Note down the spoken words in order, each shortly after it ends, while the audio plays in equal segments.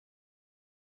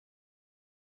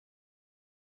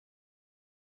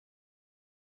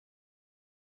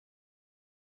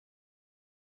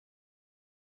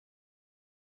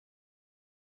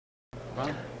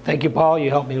Thank you, Paul. You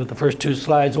helped me with the first two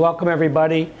slides. Welcome,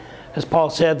 everybody. As Paul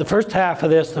said, the first half of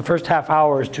this, the first half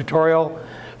hour is tutorial.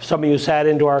 Some of you sat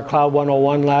into our Cloud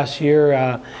 101 last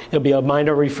year. It'll be a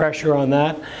minor refresher on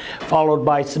that, followed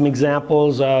by some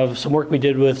examples of some work we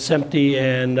did with SMPTE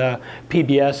and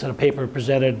PBS in a paper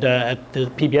presented at the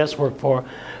PBS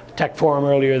Techforum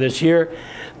earlier this year.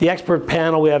 The expert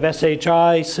panel, we have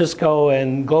SHI, Cisco,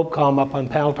 and Globecomm up on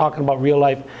the panel talking about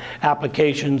real-life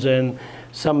applications and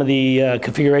some of the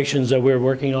configurations that we're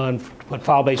working on to put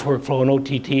file-based workflow and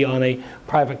OTT on a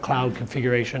private cloud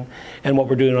configuration, and what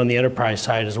we're doing on the enterprise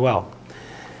side as well.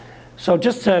 So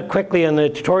just quickly on the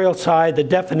tutorial side, the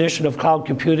definition of cloud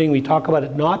computing, we talk about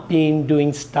it not being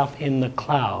doing stuff in the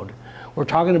cloud. We're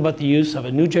talking about the use of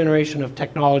a new generation of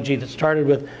technology that started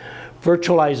with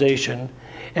virtualization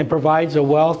and provides a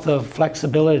wealth of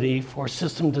flexibility for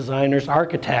system designers,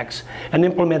 architects, and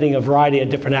implementing a variety of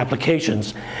different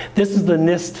applications. This is the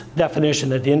NIST definition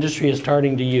that the industry is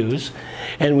starting to use,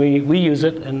 and we use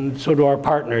it, and so do our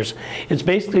partners. It's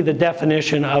basically the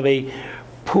definition of a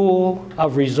pool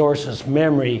of resources,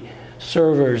 memory,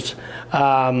 servers,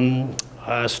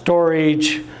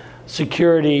 storage,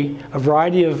 security, a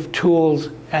variety of tools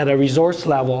at a resource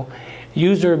level,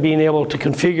 user being able to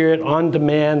configure it on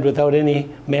demand without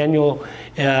any manual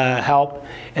help,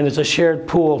 and it's a shared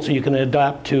pool so you can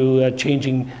adapt to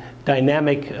changing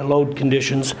dynamic load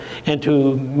conditions and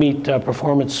to meet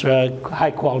performance,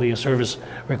 high quality of service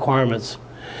requirements.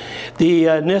 The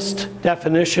NIST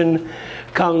definition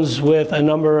comes with a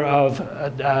number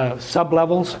of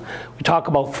sub-levels. We talk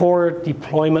about 4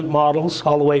 deployment models,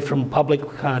 all the way from public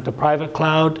to private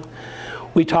cloud.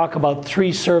 We talk about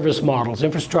 3 service models: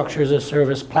 infrastructure as a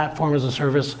service, platform as a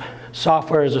service,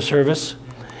 software as a service.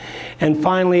 And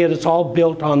finally, it's all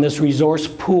built on this resource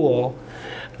pool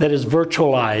that is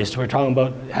virtualized. We're talking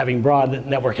about having broad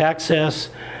network access,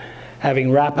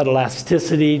 having rapid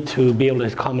elasticity to be able to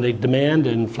accommodate demand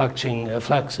and flexing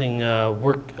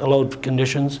workload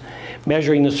conditions,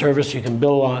 measuring the service you can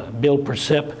build per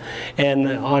SIP, and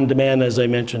on demand, as I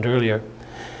mentioned earlier.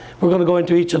 We're going to go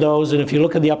into each of those, and if you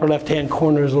look at the upper left-hand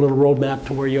corner, there's a little roadmap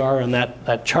to where you are on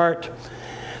that chart.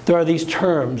 There are these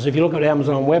terms. If you look at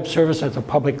Amazon Web Service, that's a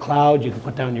public cloud. You can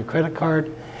put down your credit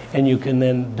card, and you can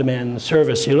then demand the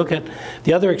service. You look at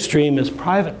the other extreme is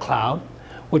private cloud,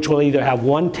 which will either have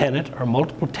one tenant or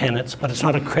multiple tenants, but it's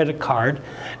not a credit card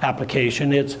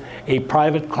application. It's a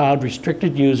private cloud,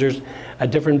 restricted users, a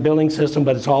different billing system,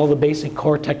 but it's all the basic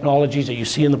core technologies that you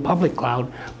see in the public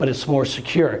cloud, but it's more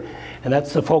secure. And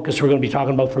that's the focus we're going to be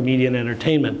talking about for media and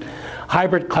entertainment.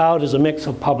 Hybrid cloud is a mix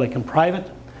of public and private.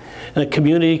 And a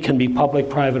community can be public,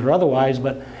 private, or otherwise,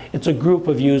 but it's a group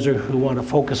of users who want to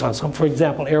focus on some. For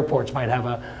example, airports might have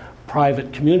a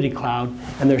private community cloud,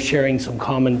 and they're sharing some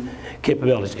common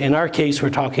capabilities. In our case, we're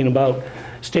talking about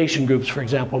station groups, for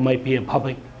example, might be a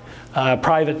public,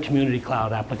 private community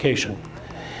cloud application.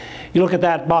 You look at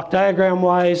that block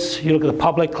diagram-wise, you look at the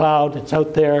public cloud, it's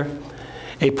out there.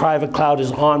 A private cloud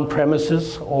is on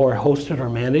premises or hosted or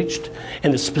managed,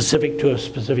 and is specific to a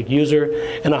specific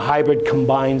user, and a hybrid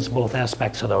combines both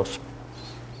aspects of those.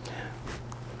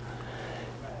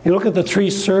 You look at the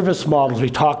 3 service models we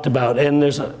talked about, and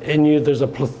there's a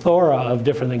plethora of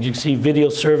different things. You can see video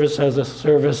service as a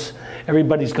service.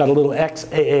 Everybody's got a little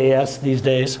XaaS these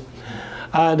days.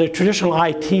 The traditional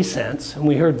IT sense, and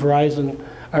we heard Verizon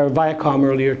or Viacom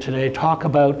earlier today talk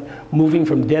about moving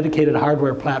from dedicated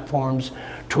hardware platforms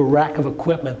to a rack of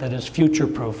equipment that is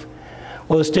future-proof.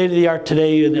 Well, the state of the art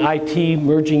today in IT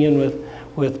merging in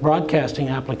with broadcasting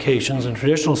applications in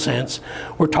traditional sense,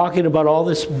 we're talking about all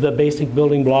the basic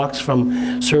building blocks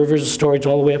from servers, storage,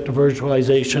 all the way up to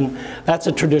virtualization. That's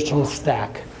a traditional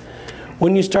stack.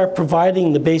 When you start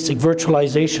providing the basic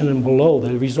virtualization and below,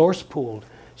 the resource pooled,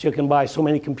 so you can buy so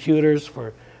many computers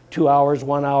for 2 hours,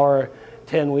 1 hour,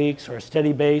 10 weeks, or a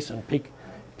steady base and peak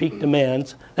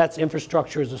demands, that's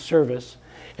infrastructure as a service,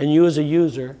 and you as a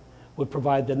user would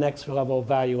provide the next level of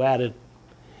value added.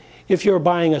 If you're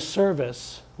buying a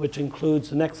service, which includes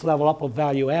the next level up of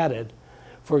value added,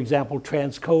 for example,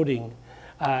 transcoding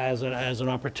as an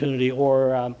opportunity,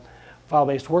 or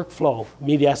file-based workflow,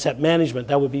 media asset management,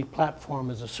 that would be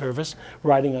platform as a service,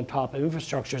 riding on top of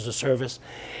infrastructure as a service.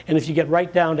 And if you get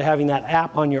right down to having that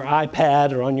app on your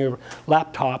iPad or on your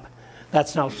laptop,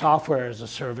 that's now software as a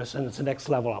service, and it's the next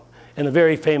level up. And a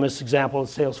very famous example is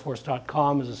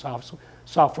Salesforce.com as a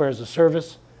software as a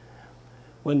service.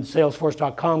 When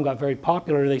Salesforce.com got very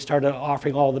popular, they started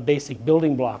offering all the basic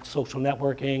building blocks, social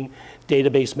networking,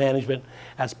 database management,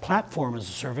 as platform as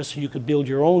a service, so you could build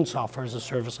your own software as a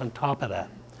service on top of that.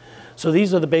 So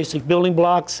these are the basic building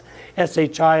blocks.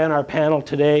 SHI on our panel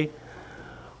today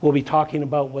will be talking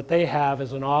about what they have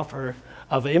as an offer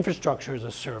of infrastructure as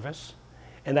a service.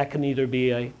 And that can either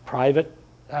be a private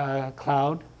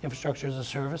cloud infrastructure as a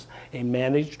service, a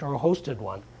managed or a hosted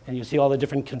one. And you see all the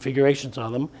different configurations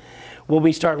on them. When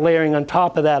we start layering on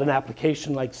top of that an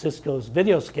application like Cisco's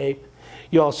Videoscape,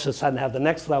 you also suddenly have the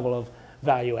next level of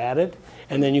value added,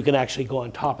 and then you can actually go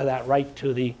on top of that right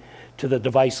to the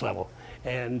device level.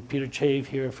 And Peter Chave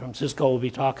here from Cisco will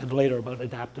be talking later about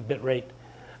adaptive bitrate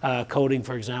coding,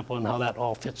 for example, and how that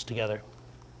all fits together.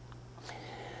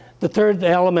 The third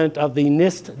element of the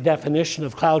NIST definition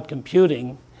of cloud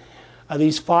computing are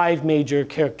these 5 major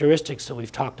characteristics that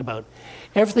we've talked about.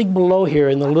 Everything below here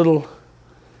in the little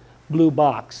blue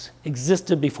box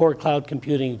existed before cloud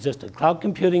computing existed. Cloud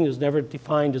computing was never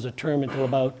defined as a term until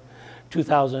about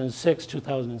 2006,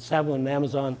 2007, when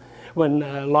Amazon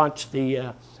launched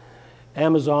the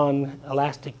Amazon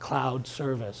Elastic Cloud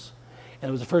Service. And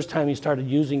it was the first time you started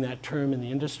using that term in the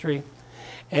industry.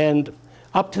 And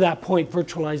up to that point,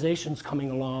 virtualization's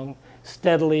coming along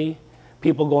steadily,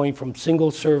 people going from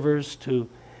single servers to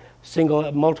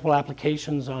multiple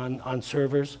applications on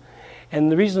servers. And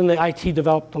the reason the IT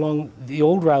developed along the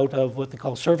old route of what they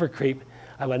call server creep,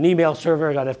 I've got an email server,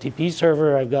 I've got an FTP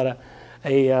server, I've got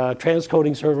a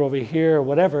transcoding server over here or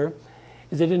whatever,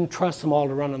 is they didn't trust them all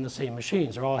to run on the same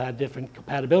machines. They all had different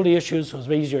compatibility issues, so it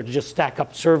was easier to just stack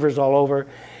up servers all over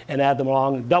and add them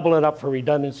along, double it up for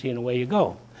redundancy, and away you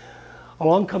go.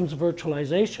 Along comes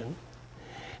virtualization,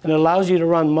 and it allows you to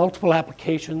run multiple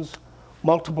applications,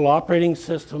 multiple operating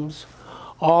systems,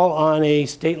 all on a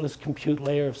stateless compute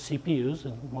layer of CPUs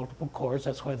and multiple cores.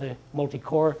 That's why the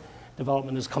multi-core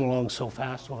development has come along so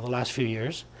fast over the last few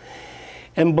years.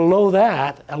 And below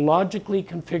that, a logically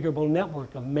configurable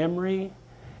network of memory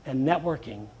and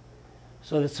networking.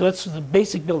 So that's the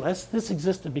basic build. This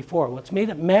existed before. What's made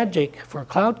it magic for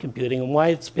cloud computing and why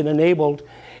it's been enabled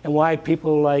and why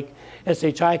people like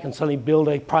SHI can suddenly build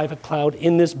a private cloud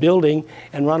in this building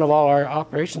and run all our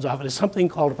operations off it is something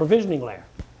called a provisioning layer.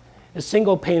 A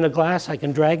single pane of glass, I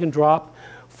can drag and drop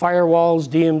firewalls,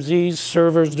 DMZs,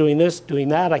 servers doing this, doing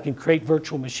that. I can create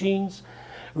virtual machines,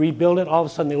 rebuild it. All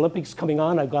of a sudden the Olympics coming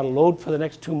on, I've got a load for the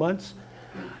next 2 months.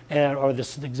 Or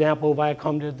this example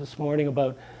Viacom did this morning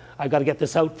about I've got to get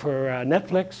this out for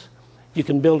Netflix. You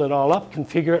can build it all up,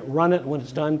 configure it, run it. When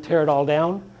it's done, tear it all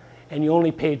down, and you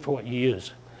only paid for what you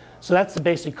use. So that's the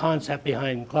basic concept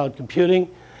behind cloud computing.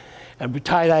 And we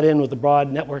tie that in with the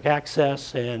broad network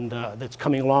access, and that's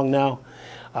coming along now.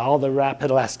 All the rapid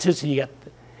elasticity you get,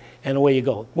 and away you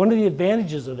go. One of the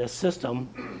advantages of this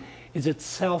system is it's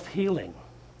self-healing.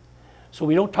 So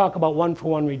we don't talk about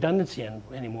one-for-one redundancy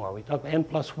anymore. We talk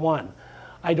N+1.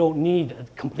 I don't need a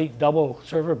complete double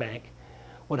server bank.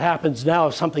 What happens now,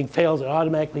 if something fails, it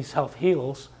automatically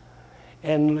self-heals.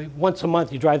 And once a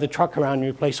month, you drive the truck around and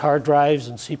replace hard drives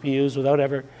and CPUs without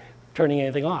ever turning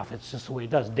anything off. It's just the way it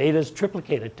does. Data is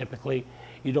triplicated typically.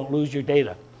 You don't lose your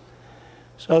data.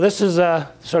 So this is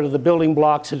sort of the building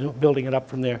blocks and building it up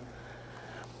from there.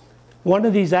 One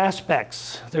of these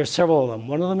aspects, there are several of them.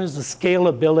 One of them is the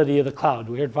scalability of the cloud.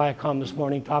 We heard Viacom this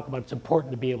morning talk about it's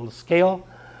important to be able to scale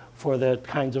for the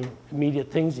kinds of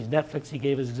immediate things. Netflix, he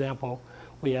gave his example.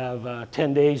 We have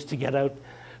 10 days to get out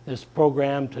this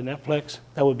program to Netflix.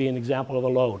 That would be an example of a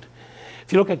load.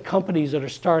 If you look at companies that are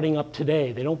starting up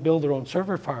today, they don't build their own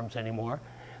server farms anymore.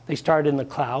 They start in the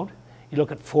cloud. You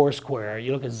look at Foursquare,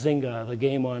 you look at Zynga, the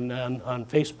game on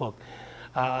Facebook.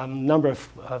 A number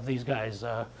of these guys,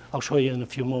 I'll show you in a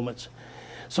few moments.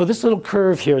 So this little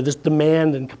curve here, this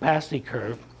demand and capacity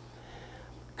curve,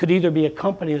 could either be a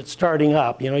company that's starting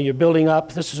up. You know, you're building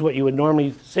up. This is what you would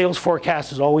normally, sales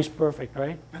forecast is always perfect,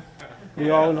 right?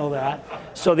 We all know that.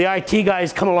 So the IT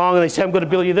guys come along and they say, I'm going to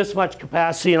build you this much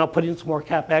capacity and I'll put in some more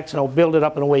CapEx and I'll build it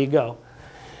up and away you go.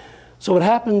 So what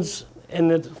happens,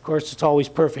 and of course it's always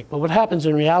perfect, but what happens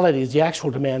in reality is the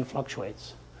actual demand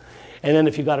fluctuates. And then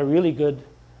if you've got a really good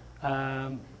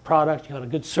product, you've got a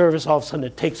good service, all of a sudden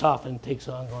it takes off and takes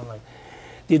on going like.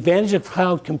 The advantage of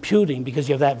cloud computing, because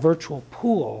you have that virtual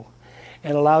pool,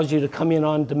 and allows you to come in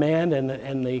on demand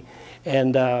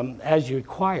and as you're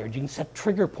required. You can set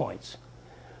trigger points.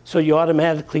 So you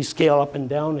automatically scale up and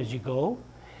down as you go.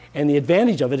 And the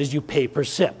advantage of it is you pay per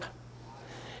SIP.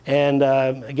 And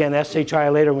again, SHI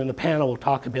later in the panel will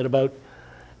talk a bit about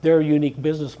their unique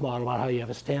business model, about how you have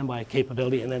a standby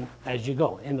capability and then as you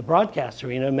go. In the broadcast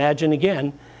arena, imagine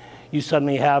again, you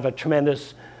suddenly have a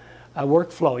tremendous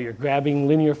workflow. You're grabbing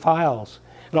linear files,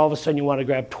 and all of a sudden you want to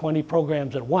grab 20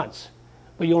 programs at once,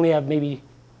 but you only have maybe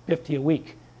 50 a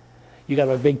week. You got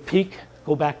a big peak,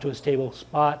 go back to a stable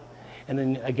spot, and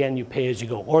then again you pay as you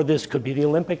go. Or this could be the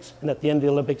Olympics, and at the end of the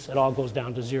Olympics it all goes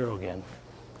down to zero again.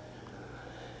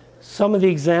 Some of the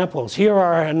examples. Here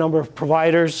are a number of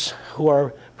providers who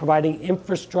are providing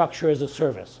infrastructure as a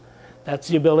service. That's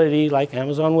the ability, like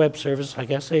Amazon Web Service, like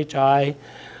SHI,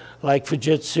 like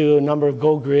Fujitsu, a number of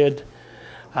GoGrid,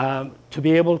 to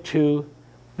be able to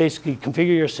basically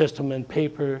configure your system and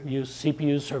pay-per-use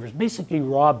CPU servers, basically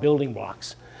raw building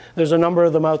blocks. There's a number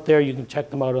of them out there. You can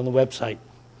check them out on the website,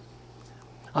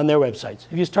 on their websites.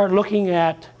 If you start looking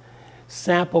at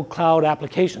sample cloud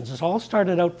applications, this all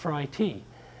started out for IT.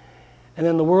 And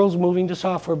then the world's moving to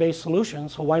software-based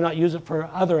solutions, so why not use it for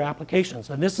other applications?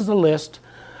 And this is a list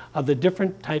of the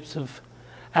different types of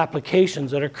applications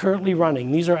that are currently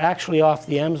running. These are actually off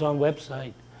the Amazon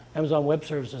website, Amazon Web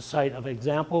Services site of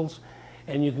examples.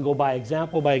 And you can go by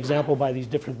example by these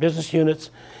different business units.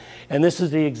 And this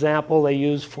is the example they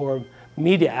use for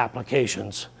media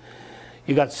applications.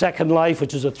 You've got Second Life,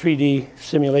 which is a 3D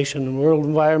simulation and world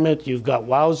environment. You've got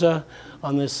Wowza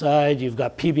on this side. You've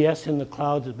got PBS in the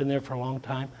cloud that's been there for a long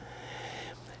time.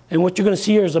 And what you're going to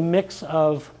see here is a mix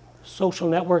of social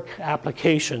network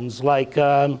applications like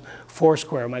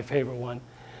Foursquare, my favorite one.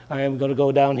 I am going to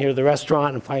go down here to the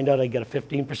restaurant and find out I get a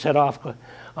 15% off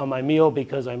on my meal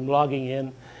because I'm logging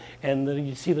in. And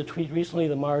you see the tweet recently,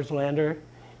 the Mars lander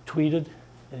tweeted,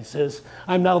 and he says,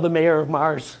 "I'm now the mayor of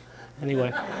Mars."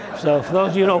 Anyway, so for those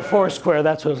of you who know Foursquare,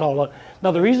 that's what it's all about. Now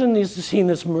the reason you're seeing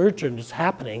this merger is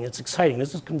happening, it's exciting.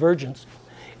 This is convergence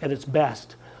at its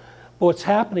best. But what's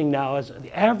happening now is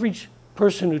the average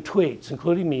person who tweets,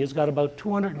 including me, has got about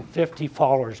 250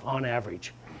 followers on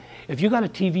average. If you got a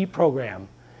TV program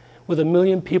with 1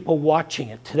 million people watching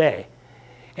it today,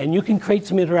 and you can create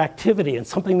some interactivity and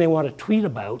something they want to tweet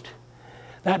about,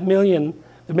 that million,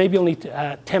 there may be only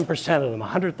 10% of them,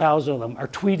 100,000 of them are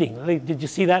tweeting. Did you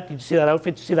see that? Did you see that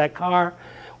outfit? Did you see that car?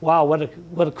 Wow, what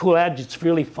a cool ad, it's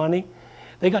really funny.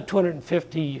 They got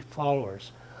 250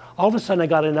 followers. All of a sudden I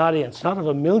got an audience, not of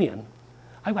 1 million,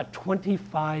 I've got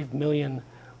 25 million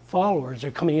followers.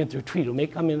 They're coming in through tweet, who may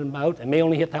come in and out and may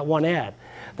only hit that one ad.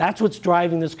 That's what's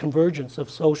driving this convergence of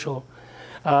social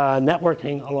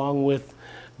networking along with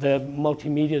the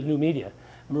multimedia, new media.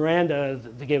 Miranda,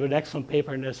 they gave an excellent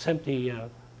paper in a SEMTI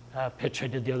pitch I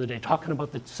did the other day, talking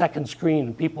about the second screen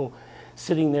and people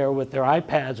sitting there with their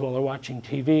iPads while they're watching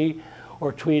TV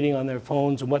or tweeting on their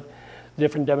phones and what the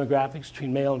different demographics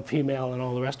between male and female and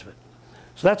all the rest of it.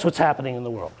 So that's what's happening in the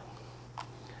world.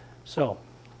 So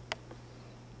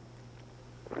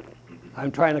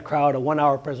I'm trying to crowd a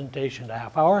 1-hour presentation to a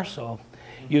half hour, so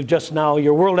you've just now,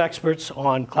 you're world experts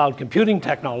on cloud computing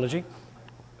technology.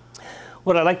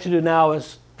 What I'd like to do now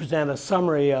is present a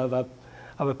summary of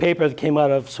a paper that came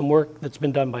out of some work that's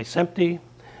been done by SEMTI,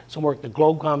 some work that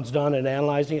Globecomm's done in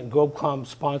analyzing it. And Globecomm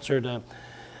sponsored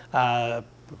the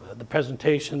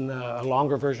presentation, a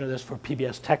longer version of this for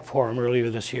PBS Techforum earlier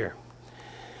this year.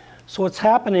 So what's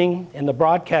happening in the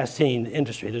broadcasting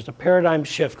industry, there's a paradigm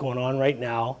shift going on right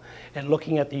now and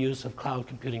looking at the use of cloud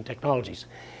computing technologies.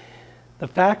 The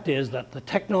fact is that the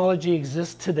technology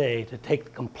exists today to take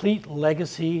the complete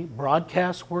legacy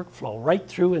broadcast workflow right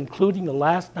through, including the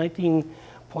last 19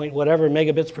 point whatever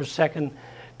megabits per second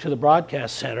to the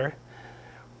broadcast center,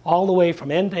 all the way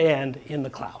from end to end in the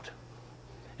cloud.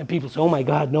 And people say, oh my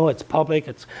God, no, it's public,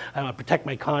 I want to protect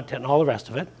my content and all the rest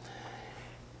of it.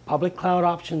 Public cloud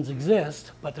options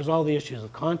exist, but there's all the issues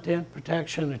of content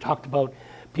protection. We talked about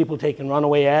people taking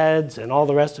runaway ads and all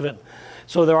the rest of it.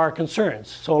 So there are concerns.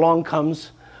 So along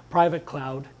comes private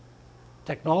cloud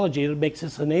technology that makes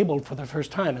this enabled for the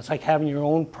first time. It's like having your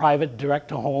own private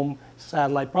direct-to-home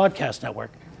satellite broadcast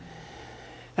network.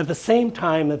 At the same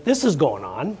time that this is going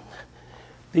on,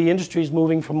 the industry is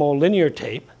moving from old linear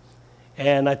tape.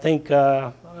 And I think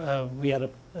we had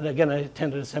again, I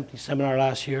attended a SEMTI seminar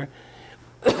last year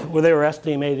where they were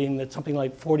estimating that something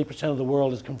like 40% of the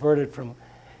world is converted from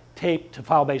tape to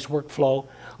file-based workflow.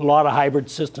 A lot of hybrid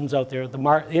systems out there.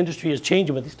 The industry is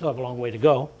changing, but they still have a long way to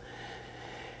go.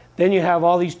 Then you have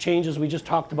all these changes we just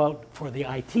talked about for the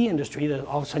IT industry, that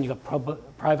all of a sudden you've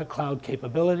got private cloud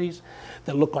capabilities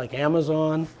that look like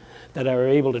Amazon, that are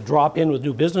able to drop in with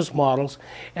new business models.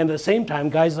 And at the same time,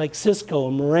 guys like Cisco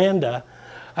and Miranda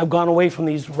have gone away from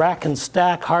these rack and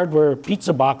stack hardware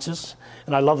pizza boxes,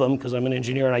 and I love them because I'm an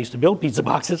engineer and I used to build pizza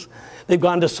boxes. They've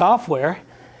gone to software,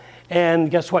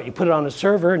 and guess what? You put it on a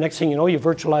server, next thing you know, you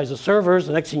virtualize the servers,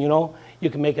 the next thing you know, you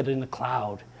can make it in the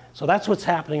cloud. So that's what's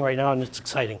happening right now, and it's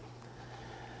exciting.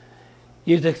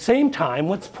 At the same time,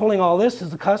 what's pulling all this is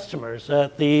the customers.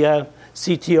 The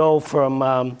CTO from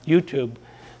YouTube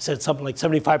said something like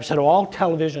 75% of all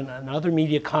television and other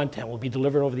media content will be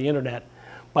delivered over the internet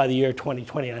by the year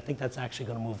 2020, and I think that's actually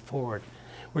going to move forward.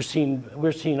 We're seeing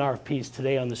RFPs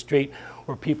today on the street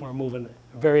where people are moving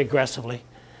very aggressively.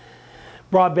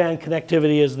 Broadband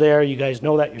connectivity is there. You guys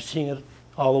know that. You're seeing it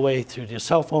all the way through your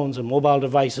cell phones and mobile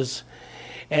devices.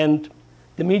 And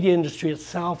the media industry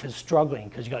itself is struggling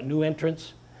because you got new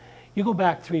entrants. You go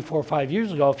back 3, 4, 5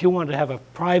 years ago, if you wanted to have a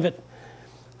private,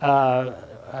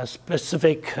 a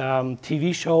specific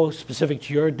TV show specific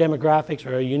to your demographics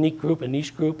or a unique group, a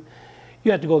niche group,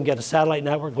 you had to go and get a satellite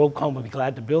network. Globecomm would be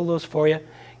glad to build those for you.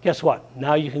 Guess what?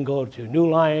 Now you can go to New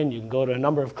Line, you can go to a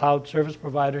number of cloud service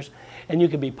providers, and you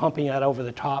can be pumping that over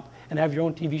the top and have your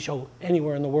own TV show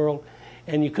anywhere in the world.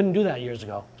 And you couldn't do that years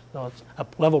ago. So it's a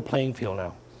level playing field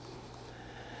now.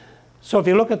 So if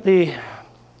you look at the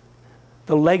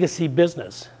legacy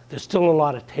business, there's still a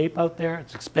lot of tape out there.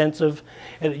 It's expensive.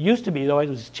 And it used to be, though, it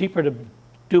was cheaper to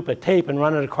dupe a tape and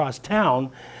run it across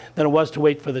town than it was to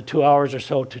wait for the 2 hours or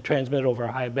so to transmit over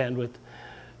a high bandwidth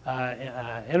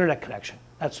internet connection.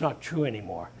 That's not true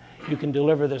anymore. You can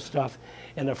deliver this stuff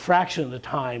in a fraction of the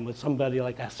time with somebody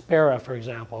like Aspera, for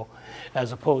example,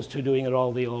 as opposed to doing it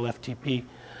all the old FTP,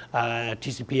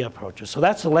 TCP approaches. So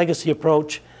that's the legacy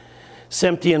approach.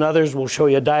 SMPTE and others will show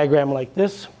you a diagram like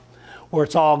this, where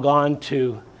it's all gone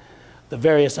to the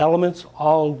various elements,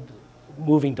 all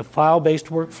moving to file-based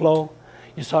workflow.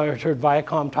 You saw or heard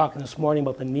Viacom talking this morning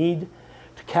about the need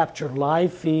to capture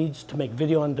live feeds, to make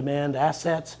video-on-demand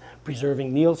assets,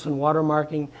 preserving Nielsen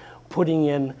watermarking, putting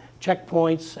in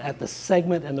checkpoints at the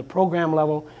segment and the program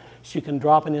level so you can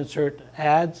drop and insert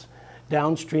ads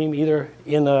downstream, either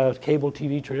in a cable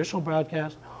TV traditional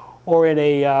broadcast or in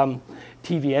a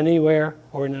TV anywhere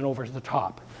or in an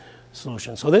over-the-top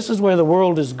solution. So this is where the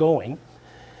world is going.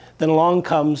 Then along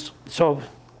comes, so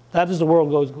that is the world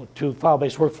goes to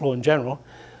file-based workflow in general.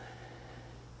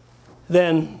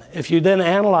 Then if you then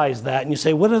analyze that and you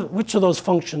say, which of those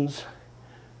functions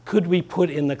could we put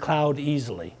in the cloud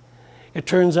easily? It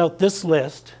turns out this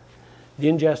list, the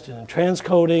ingestion and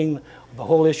transcoding, the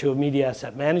whole issue of media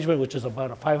asset management, which is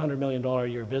about a $500 million a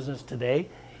year business today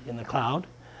in the cloud,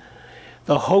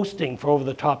 the hosting for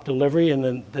over-the-top delivery, and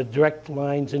then the direct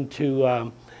lines into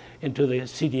the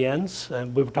CDNs.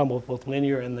 We were talking about both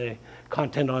linear and the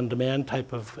content-on-demand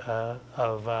type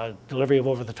of delivery of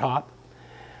over-the-top.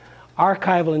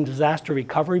 Archival and disaster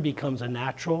recovery becomes a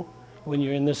natural when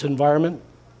you're in this environment.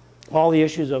 All the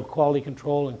issues of quality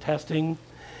control and testing.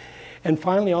 And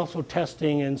finally, also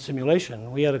testing and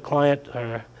simulation. We had a client,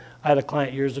 I had a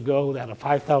client years ago that had a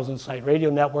 5,000 site radio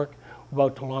network,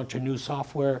 about to launch a new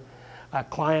software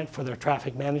client for their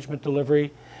traffic management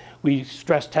delivery. We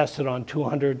stress tested on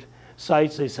 200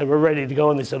 sites. They said, we're ready to go.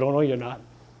 And they said, oh, no, you're not.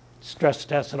 Stress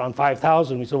tested on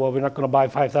 5,000. We said, well, we're not going to buy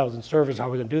 5,000 servers. How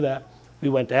are we going to do that? We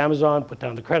went to Amazon, put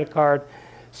down the credit card,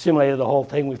 simulated the whole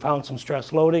thing. We found some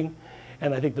stress loading.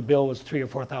 And I think the bill was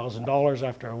 $3,000 or $4,000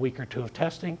 after a week or two of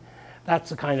testing. That's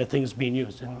the kind of things being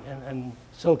used. And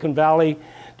Silicon Valley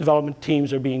development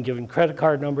teams are being given credit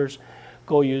card numbers.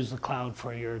 Go use the cloud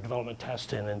for your development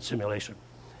testing and simulation.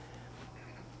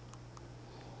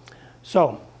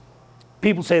 So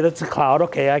people say that's the cloud.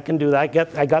 OK, I can do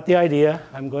that. I got the idea.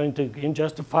 I'm going to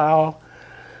ingest a file.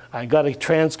 I got to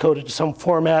transcode it to some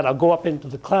format. I'll go up into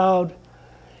the cloud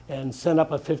and send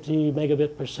up a 50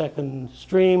 megabit per second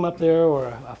stream up there or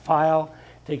a file.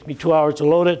 It takes me 2 hours to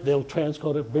load it. They'll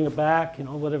transcode it, bring it back, you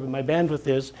know, whatever my bandwidth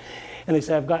is. And they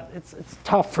say, it's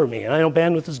tough for me. And I know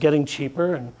bandwidth is getting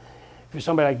cheaper. And if you're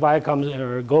somebody like Viacom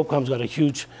or Globecomm's got a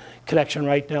huge connection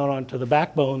right down onto the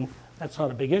backbone, that's not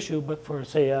a big issue. But for,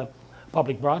 say, a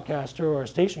public broadcaster or a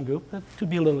station group, that could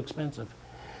be a little expensive.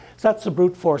 So that's the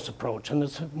brute force approach.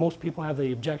 And most people have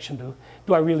the objection to,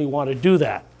 do I really want to do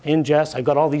that? Ingest, I've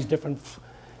got all these different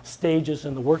stages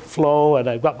in the workflow, and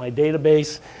I've got my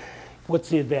database. What's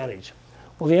the advantage?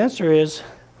 Well, the answer is,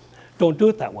 don't do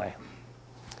it that way.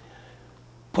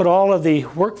 Put all of the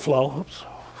workflow, oops,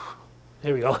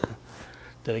 there we go.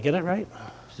 Did I get it right?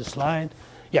 Is this slide?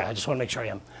 Yeah, I just want to make sure I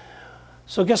am.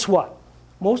 So guess what?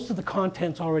 Most of the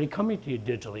content's already coming to you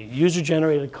digitally.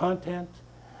 User-generated content,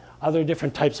 other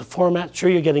different types of formats. Sure,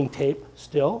 you're getting tape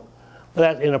still, but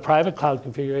that in a private cloud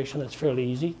configuration, that's fairly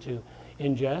easy to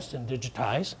ingest and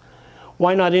digitize.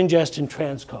 Why not ingest and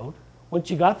transcode? Once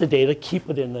you got the data, keep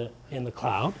it in the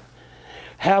cloud.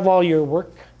 Have all your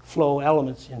workflow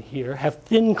elements in here. Have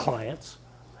thin clients.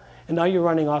 And now you're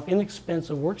running off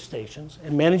inexpensive workstations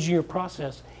and managing your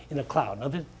process in a cloud.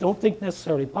 Now, don't think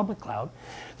necessarily public cloud.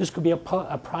 This could be a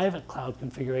private cloud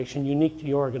configuration unique to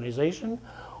your organization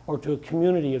or to a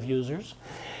community of users,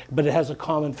 but it has a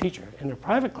common feature. In a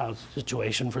private cloud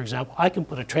situation, for example, I can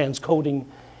put a transcoding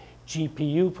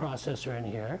GPU processor in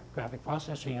here, graphic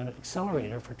processor unit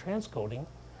accelerator for transcoding,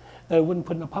 that I wouldn't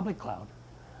put in a public cloud.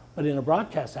 But in a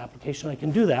broadcast application, I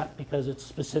can do that because it's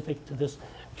specific to this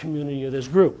community or this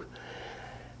group.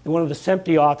 And one of the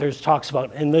SEMPTE authors talks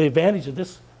about, and the advantage of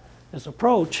this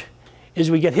approach is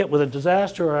we get hit with a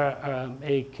disaster or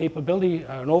a capability,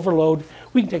 or an overload,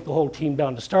 we can take the whole team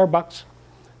down to Starbucks,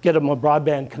 get them a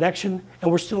broadband connection,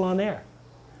 and we're still on air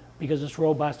because it's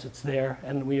robust, it's there,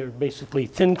 and we are basically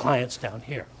thin clients down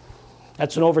here.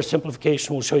 That's an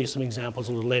oversimplification. We'll show you some examples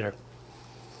a little later.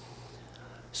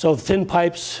 So thin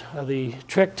pipes are the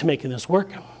trick to making this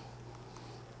work.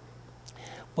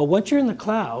 But once you're in the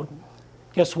cloud,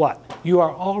 guess what? You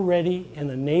are already in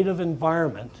a native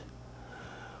environment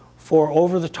for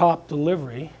over-the-top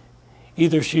delivery,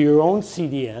 either to your own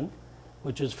CDN,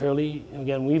 which is fairly,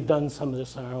 again, we've done some of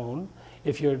this on our own.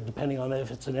 If you're, depending on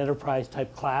if it's an enterprise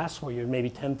type class where you're maybe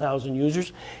 10,000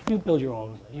 users, you build your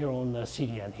own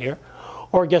CDN here.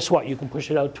 Or guess what? You can push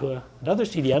it out to another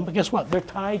CDN, but guess what? They're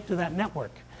tied to that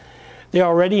network. They're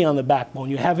already on the backbone.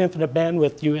 You have infinite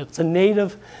bandwidth. It's a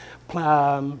native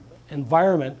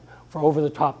environment for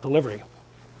over-the-top delivery.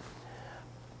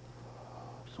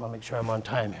 Just want to make sure I'm on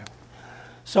time here.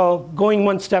 So going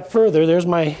one step further, there's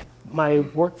my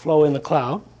workflow in the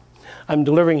cloud. I'm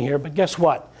delivering here, but guess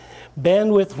what?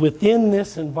 Bandwidth within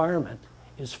this environment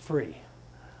is free.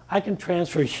 I can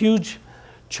transfer huge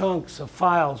chunks of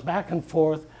files back and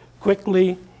forth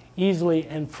quickly, easily,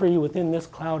 and free within this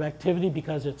cloud activity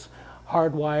because it's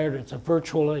hardwired, it's a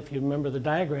virtual, if you remember the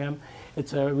diagram,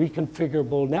 it's a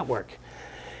reconfigurable network.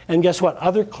 And guess what?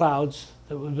 Other clouds,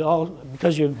 that would all,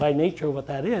 because you're by nature what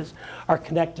that is, are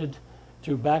connected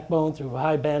through backbone, through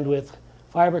high bandwidth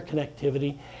fiber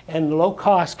connectivity, and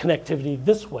low-cost connectivity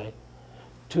this way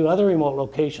to other remote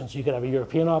locations. You could have a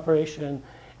European operation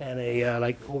and a,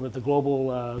 like over the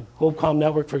global Globecomm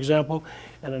network, for example,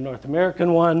 and a North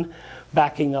American one,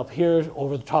 backing up here,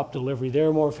 over-the-top delivery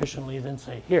there more efficiently than,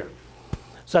 say, here.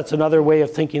 So that's another way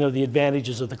of thinking of the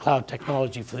advantages of the cloud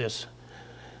technology for this.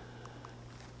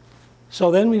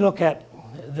 So then we look at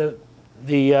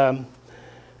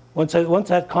once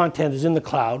that content is in the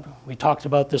cloud, we talked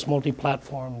about this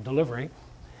multi-platform delivery,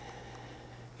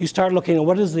 you start looking at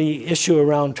what is the issue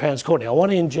around transcoding. I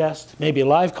want to ingest maybe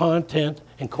live content,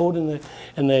 encode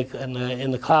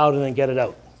in the cloud, and then get it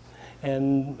out.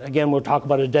 And again, we'll talk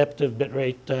about adaptive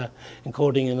bitrate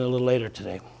encoding in a little later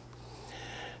today.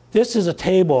 This is a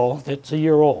table that's a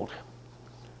year old.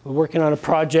 We're working on a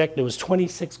project. There was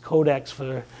 26 codecs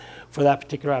for that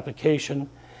particular application.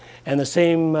 And the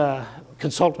same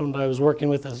consultant I was working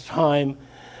with at the time,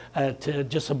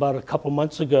 just about a couple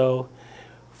months ago,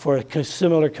 for a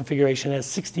similar configuration, has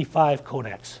 65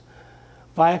 codecs.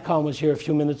 Viacom was here a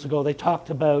few minutes ago. They talked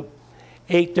about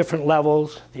 8 different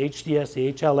levels, the HDS,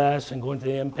 the HLS, and going to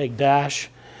the MPEG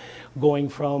dash, going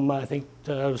from, I think,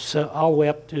 all the way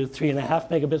up to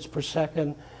 3.5 megabits per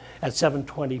second at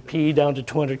 720p down to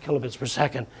 200 kilobits per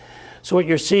second. So what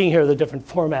you're seeing here are the different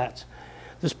formats.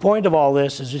 This point of all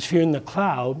this is if you're in the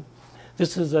cloud,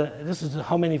 this is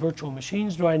how many virtual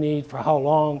machines do I need for how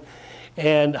long,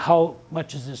 and how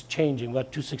much is this changing? We've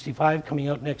got 265 coming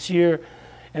out next year.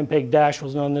 MPEG dash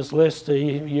was on this list a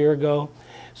year ago.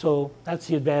 So that's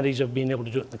the advantage of being able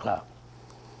to do it in the cloud.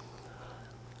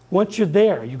 Once you're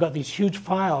there, you've got these huge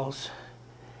files.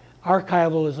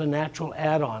 Archival is a natural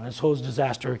add-on, and so is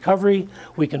disaster recovery.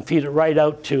 We can feed it right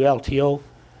out to LTO,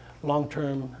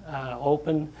 long-term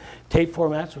open tape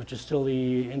formats, which is still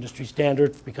the industry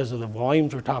standard because of the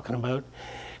volumes we're talking about.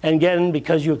 And again,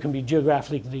 because you can be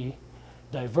geographically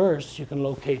diverse, you can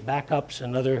locate backups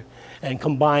and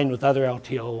combine with other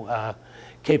LTO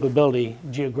capability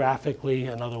geographically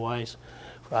and otherwise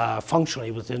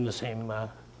functionally within the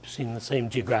same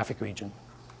geographic region.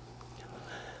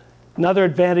 Another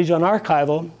advantage on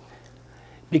archival,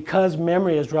 because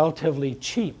memory is relatively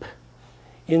cheap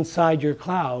inside your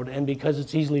cloud, and because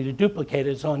it's easily to duplicate,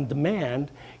 it's on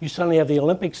demand, you suddenly have the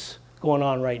Olympics going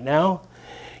on right now.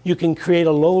 You can create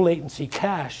a low latency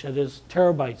cache that is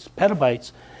terabytes,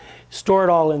 petabytes, store it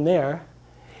all in there.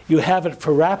 You have it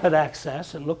for rapid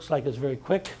access. It looks like it's very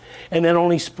quick, and then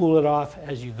only spool it off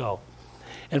as you go.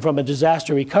 And from a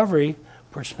disaster recovery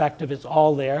perspective, it's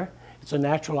all there. It's a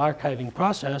natural archiving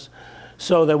process,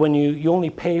 so that when you only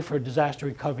pay for disaster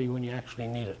recovery when you actually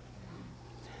need it.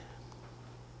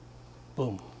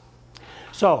 Boom.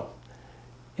 So,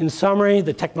 in summary,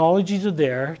 the technologies are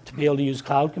there to be able to use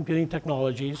cloud computing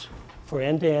technologies for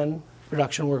end-to-end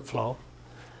production workflow.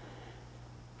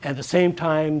 At the same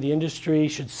time, the industry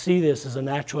should see this as a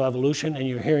natural evolution, and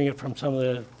you're hearing it from some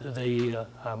of the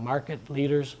market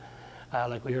leaders,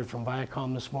 like we heard from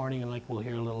Viacom this morning, and like we'll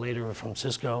hear a little later from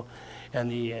Cisco, and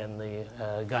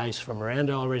the guys from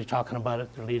Miranda already talking about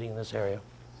it. They're leading in this area.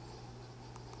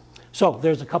 So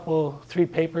there's 3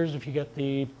 papers if you get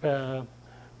the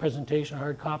presentation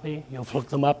hard copy. You'll look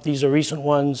them up. These are recent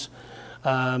ones,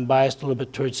 biased a little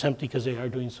bit towards SMPTE because they are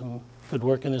doing some good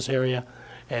work in this area,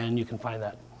 and you can find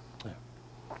that. Yeah.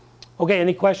 Okay,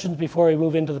 any questions before we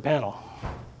move into the panel?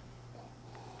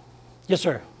 Yes,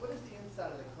 sir. What does the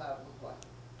inside of the cloud look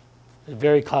like?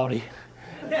 Very cloudy.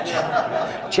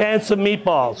 Chance of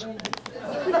meatballs.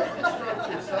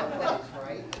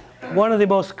 One of the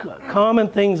most common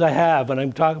things I have when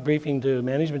I'm briefing to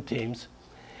management teams,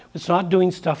 it's not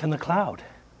doing stuff in the cloud.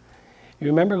 You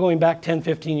remember going back 10,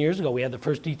 15 years ago, we had the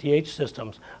first DTH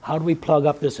systems. How do we plug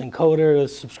up this encoder,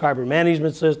 this subscriber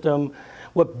management system?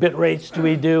 What bit rates do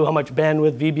we do? How much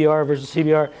bandwidth, VBR versus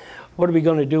CBR? What are we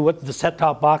going to do? What the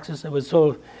set-top boxes? It was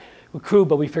so crude,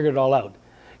 but we figured it all out.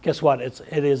 Guess what?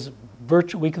 It is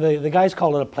virtual. The guys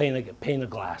call it a pane of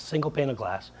glass, single pane of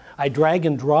glass. I drag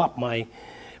and drop my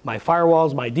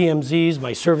firewalls, my DMZs,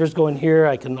 my servers go in here.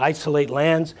 I can isolate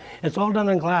LANs. It's all done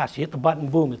on glass. You hit the button,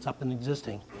 boom, it's up and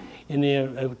existing.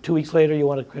 And 2 weeks later, you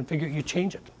want to configure it, you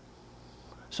change it.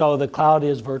 So the cloud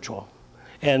is virtual.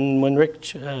 And when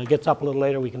Rich gets up a little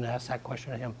later, we can ask that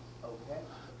question to him. Okay.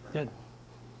 Good.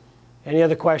 Any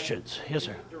other questions? Yes,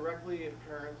 sir. Is it directly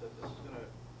apparent that this is going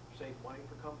to save money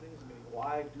for companies? I mean,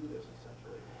 why do this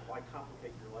essentially? Why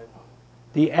complicate your life?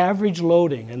 The average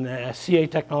loading, and CA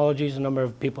Technologies, a number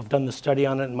of people have done the study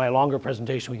on it. In my longer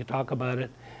presentation, we could talk about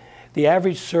it. The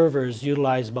average servers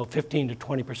utilize about 15 to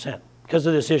 20% because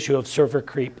of this issue of server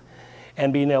creep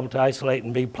and being able to isolate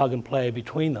and be plug and play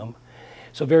between them.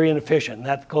 So very inefficient. And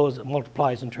that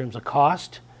multiplies in terms of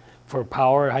cost for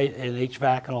power and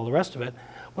HVAC and all the rest of it,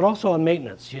 but also on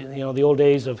maintenance. You know, the old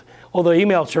days of, oh, the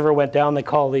email server went down, they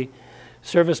call the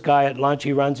service guy at lunch,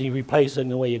 he runs, he replaces it,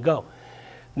 and away you go.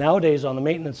 Nowadays, on the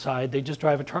maintenance side, they just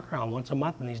drive a truck around once a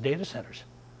month in these data centers.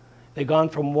 They've gone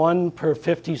from 1 per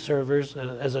 50 servers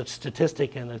as a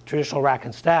statistic in a traditional rack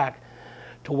and stack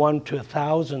to 1 to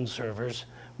 1,000 servers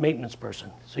maintenance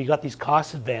person. So you got these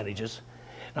cost advantages.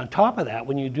 And on top of that,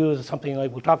 when you do something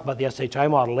like, we'll talk about the SHI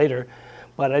model later,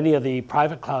 but any of the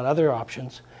private cloud other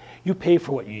options, you pay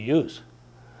for what you use.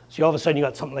 So all of a sudden you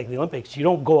got something like the Olympics. You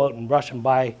don't go out and rush and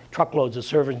buy truckloads of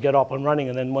servers and get up and running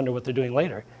and then wonder what they're doing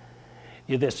later.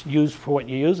 You just use for what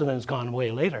you use and then it's gone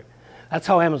away later. That's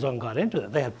how Amazon got into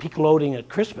it. They had peak loading at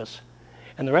Christmas.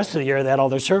 And the rest of the year they had all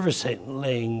their servers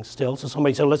laying still. So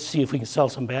somebody said, let's see if we can sell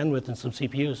some bandwidth and some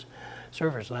CPUs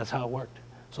servers. And that's how it worked.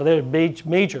 So there are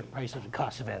major price and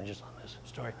cost advantages on this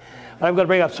story. But I'm going to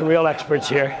bring up some real experts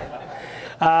here.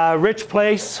 Rich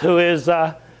Place, who is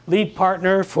lead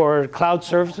partner for cloud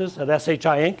services at SHI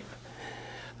Inc.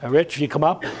 Rich, you come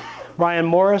up. Brian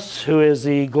Morris, who is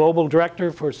the global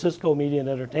director for Cisco Media and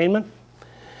Entertainment.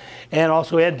 And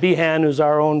also Ed Behan, who's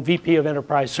our own VP of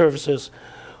Enterprise Services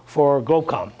for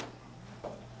Globecomm.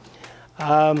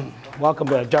 Welcome,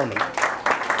 gentlemen.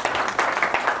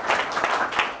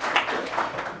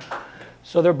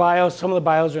 So their bios, some of the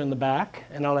bios are in the back,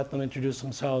 and I'll let them introduce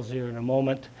themselves here in a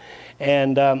moment.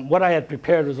 And what I had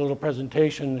prepared was a little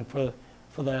presentation for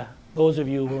those of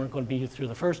you who weren't going to be through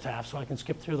the first half, so I can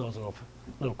skip through those a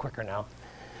little quicker now.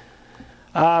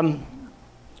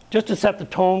 Just to set the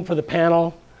tone for the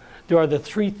panel, there are the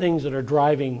 3 things that are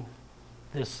driving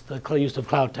the use of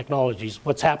cloud technologies.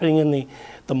 What's happening in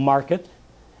the market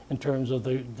in terms of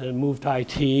the move to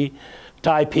IT,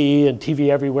 to IP and TV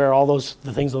everywhere, all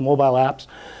the things, the mobile apps,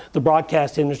 the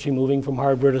broadcast industry moving from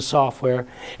hardware to software,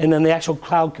 and then the actual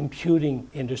cloud computing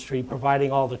industry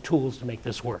providing all the tools to make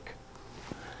this work.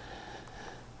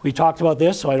 We talked about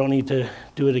this, so I don't need to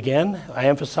do it again. I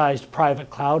emphasized private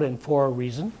cloud and for a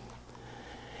reason.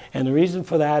 And the reason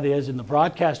for that is in the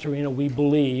broadcast arena, we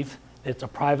believe it's a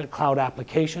private cloud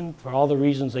application for all the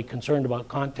reasons they're concerned about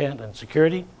content and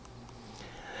security.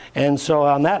 And so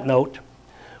on that note,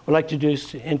 we'd like to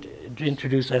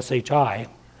introduce SHI.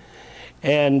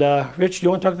 And Rich, do you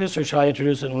want to talk this, or shall I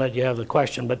introduce it and let you have the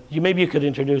question? But maybe you could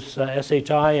introduce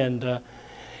SHI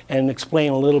and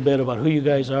explain a little bit about who you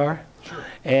guys are. Sure.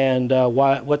 And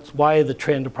why the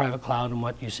trend of private cloud and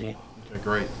what you see. Okay,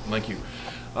 great, thank you.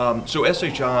 So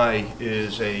SHI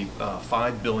is a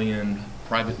 $5 billion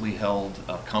privately held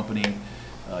company.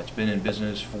 It's been in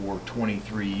business for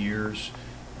 23 years.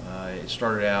 It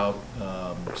started out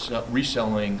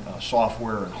reselling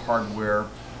software and hardware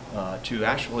to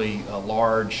actually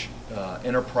large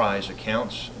enterprise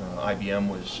accounts. IBM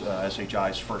was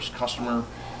SHI's first customer.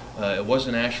 It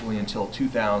wasn't actually until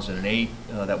 2008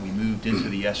 that we moved into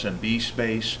the SMB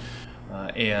space,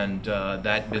 and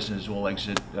that business will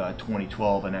exit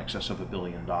 2012 in excess of $1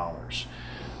 billion.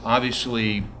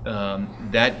 Obviously,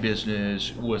 that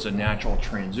business was a natural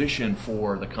transition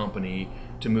for the company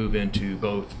to move into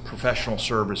both professional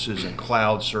services and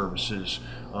cloud services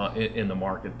in the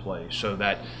marketplace. So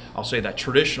that, I'll say that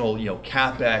traditional,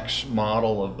 CapEx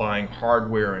model of buying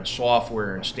hardware and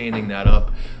software and standing that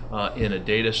up in a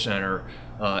data center,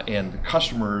 and the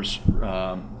customer's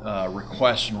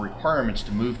requests and requirements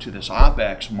to move to this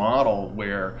OpEx model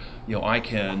where I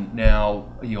can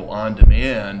now on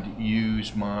demand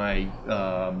use my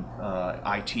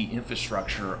IT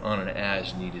infrastructure on an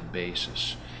as-needed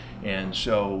basis. And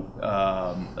so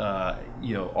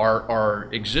our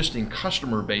existing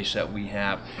customer base that we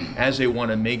have, as they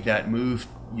want to make that move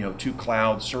to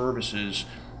cloud services,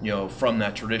 from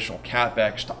that traditional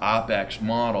CapEx to OpEx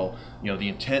model, the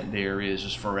intent there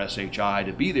is for SHI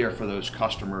to be there for those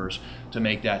customers to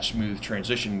make that smooth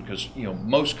transition, because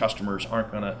most customers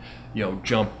aren't going to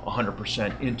jump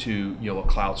 100% into a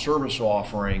cloud service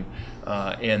offering,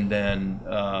 and then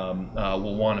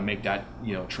will want to make that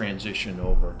transition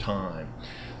over time.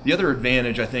 The other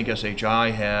advantage I think SHI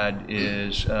had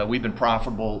is we've been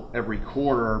profitable every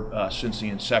quarter since the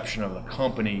inception of the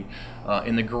company,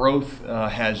 and the growth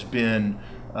has been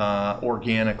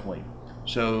organically.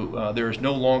 So there is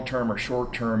no long-term or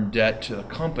short-term debt to the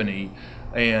company,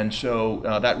 and so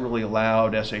that really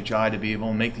allowed SHI to be able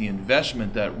to make the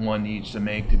investment that one needs to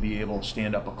make to be able to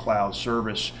stand up a cloud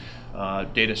service,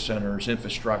 data centers,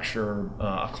 infrastructure,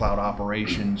 a cloud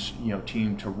operations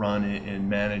team to run and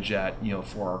manage that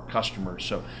for our customers.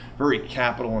 So very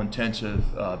capital intensive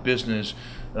business,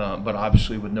 but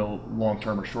obviously with no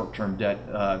long-term or short-term debt,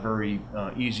 very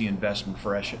easy investment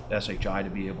for SHI to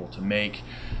be able to make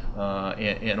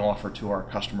and offer to our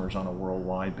customers on a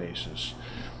worldwide basis.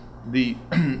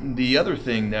 The other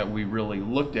thing that we really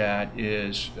looked at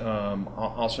is,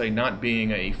 I'll say, not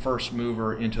being a first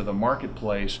mover into the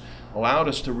marketplace allowed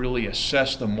us to really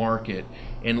assess the market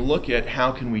and look at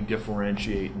how can we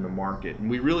differentiate in the market. And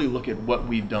we really look at what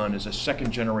we've done as a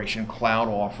second generation cloud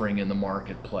offering in the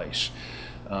marketplace.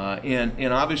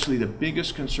 And obviously the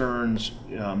biggest concerns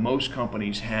most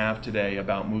companies have today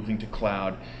about moving to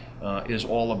cloud is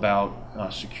all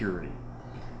about security.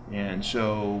 And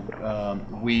so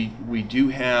we do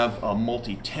have a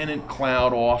multi-tenant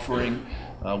cloud offering.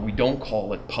 We don't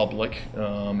call it public.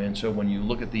 And so when you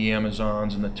look at the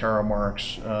Amazons and the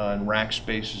Terramarks and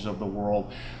Rackspaces of the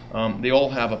world, they all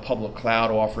have a public cloud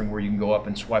offering where you can go up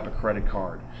and swipe a credit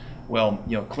card. Well,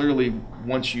 clearly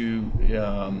once you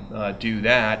do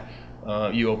that,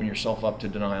 you open yourself up to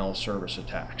denial of service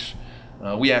attacks.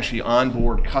 We actually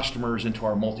onboard customers into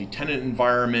our multi-tenant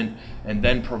environment and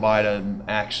then provide them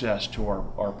access to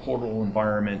our portal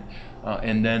environment.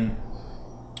 And then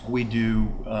we do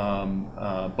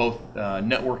both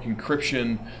network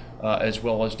encryption as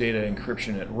well as data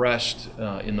encryption at rest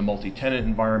in the multi-tenant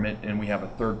environment. And we have a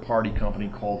third-party company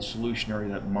called Solutionary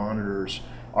that monitors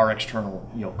our external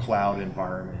cloud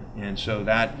environment. And so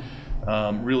that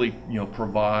really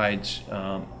provides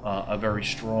a very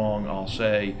strong, I'll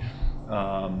say,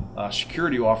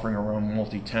 security offering around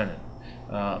multi-tenant.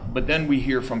 But then we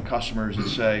hear from customers that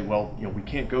say, well, we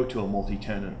can't go to a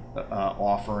multi-tenant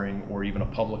offering or even a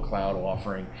public cloud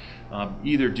offering,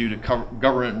 either due to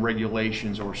government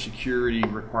regulations or security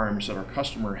requirements that our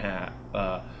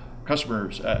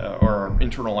customers or our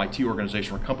internal IT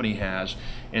organization or company has,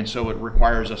 and so it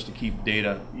requires us to keep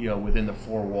data within the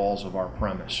four walls of our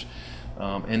premise.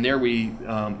 And there we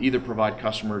either provide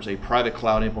customers a private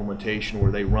cloud implementation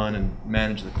where they run and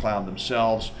manage the cloud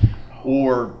themselves,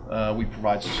 or we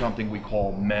provide something we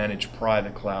call managed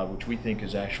private cloud, which we think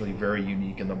is actually very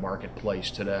unique in the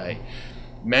marketplace today.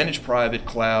 Managed private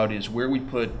cloud is where we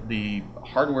put the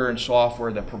hardware and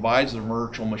software that provides the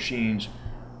virtual machines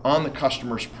on the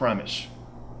customer's premise.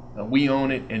 We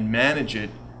own it and manage it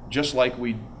just like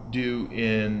we do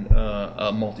in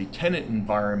a multi-tenant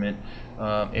environment,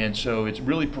 and so it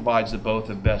really provides the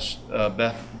best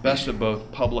of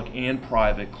both public and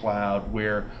private cloud,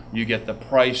 where you get the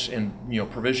price and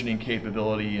provisioning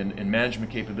capability and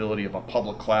management capability of a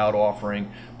public cloud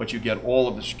offering, but you get all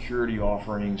of the security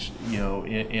offerings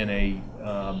in a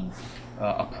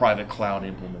private cloud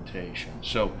implementation.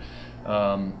 So.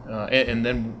 And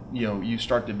then you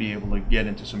start to be able to get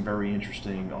into some very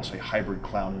interesting, I'll say, hybrid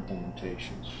cloud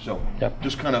implementations. So yep.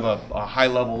 Just kind of a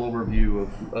high-level overview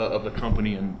of the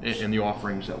company and the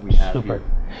offerings that we have here.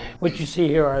 What you see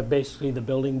here are basically the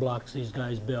building blocks these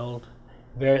guys build.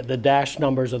 The dash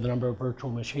numbers are the number of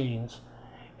virtual machines.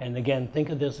 And again, think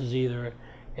of this as either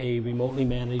a remotely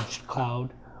managed cloud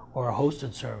or a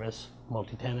hosted service,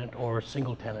 multi-tenant or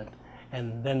single-tenant.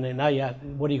 And then now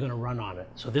what are you going to run on it?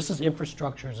 So this is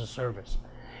infrastructure as a service,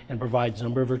 and provides a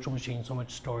number of virtual machines, so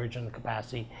much storage and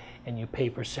capacity, and you pay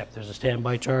per SIP. There's a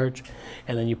standby charge,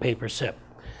 and then you pay per SIP.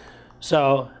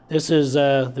 So this is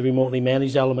the remotely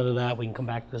managed element of that. We can come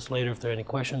back to this later if there are any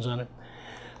questions on it.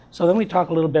 So then we talk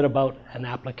a little bit about an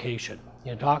application.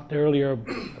 You talked earlier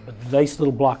about the nice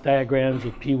little block diagrams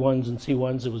with P1s and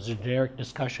C1s. It was a generic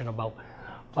discussion about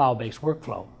file-based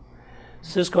workflow.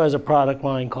 Cisco has a product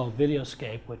line called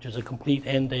Videoscape, which is a complete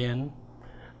end-to-end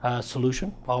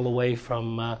solution, all the way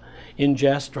from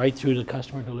ingest right through to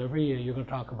customer delivery. You're going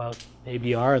to talk about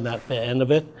ABR and that end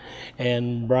of it.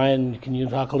 And Brian, can you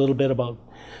talk a little bit about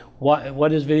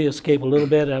what is Videoscape a little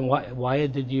bit, and why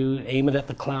did you aim it at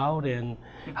the cloud, and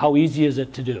how easy is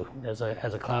it to do as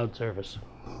a cloud service?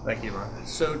 Thank you, Ron.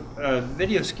 So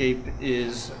Videoscape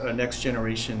is a next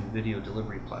generation video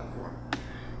delivery platform.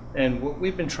 And what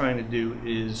we've been trying to do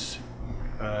is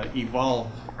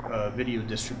evolve video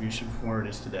distribution from where it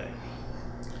is today.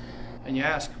 And you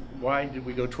ask, why did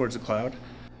we go towards the cloud?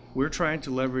 We're trying to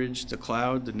leverage the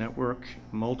cloud, the network,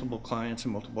 multiple clients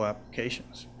and multiple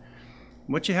applications.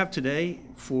 What you have today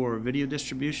for video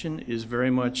distribution is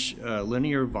very much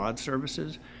linear VOD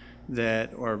services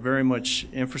that are very much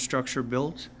infrastructure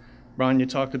built. Ron, you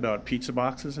talked about pizza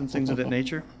boxes and things of that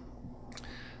nature.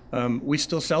 We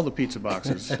still sell the pizza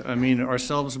boxes. I mean,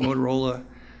 ourselves, Motorola,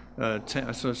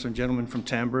 I saw some gentlemen from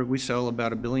Tamberg, we sell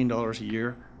about $1 billion a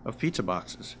year of pizza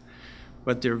boxes.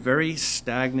 But they're very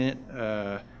stagnant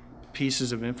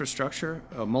pieces of infrastructure.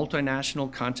 A multinational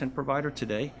content provider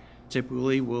today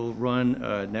typically will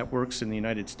run networks in the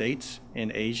United States,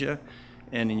 in Asia,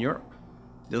 and in Europe.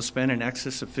 They'll spend in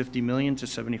excess of $50 million to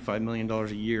 $75 million a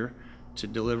year to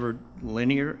deliver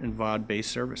linear and VOD-based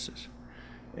services.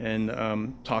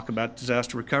 And talk about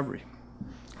disaster recovery.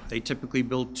 They typically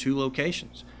build 2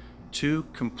 locations, 2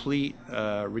 complete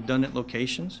redundant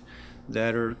locations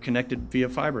that are connected via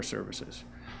fiber services.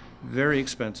 Very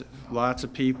expensive, lots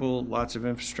of people, lots of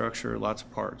infrastructure, lots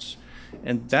of parts.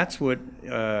 And that's what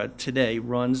today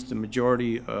runs the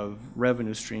majority of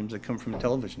revenue streams that come from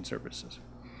television services.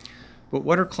 But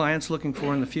what are clients looking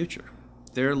for in the future?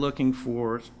 They're looking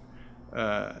for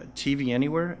TV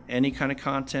anywhere, any kind of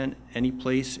content, any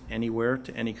place, anywhere,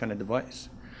 to any kind of device.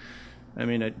 I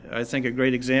mean, I think a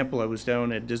great example, I was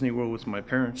down at Disney World with my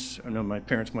parents, my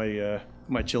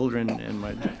children and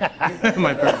my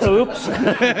my parents. Oops.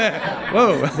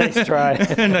 Whoa. Nice try.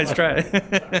 Nice try.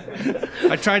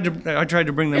 I tried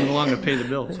to bring them along to pay the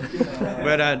bills.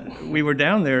 But we were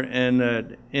down there,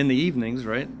 and in the evenings,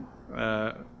 right,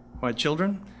 my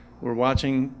children were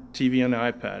watching TV on the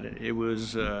iPad. It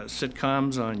was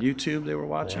sitcoms on YouTube they were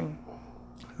watching,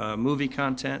 movie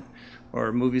content,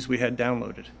 or movies we had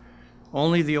downloaded.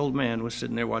 Only the old man was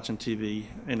sitting there watching TV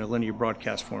in a linear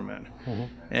broadcast format. Mm-hmm.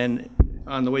 And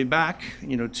on the way back,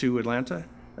 to Atlanta,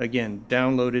 again,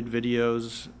 downloaded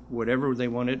videos, whatever they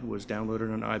wanted was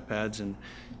downloaded on iPads, and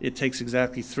it takes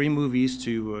exactly 3 movies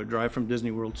to drive from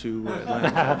Disney World to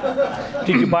Atlanta.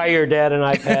 Did you buy your dad an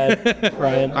iPad,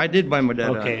 Brian? I did buy my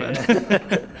dad an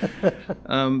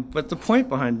iPad. But the point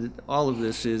behind all of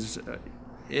this is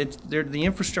the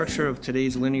infrastructure of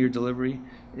today's linear delivery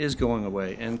is going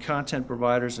away, and content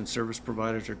providers and service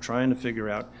providers are trying to figure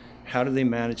out how do they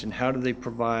manage and how do they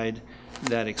provide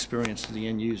that experience to the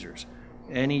end users.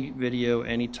 Any video,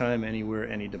 anytime, anywhere,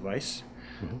 any device.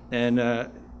 Mm-hmm. And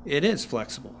it is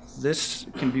flexible. This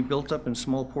can be built up in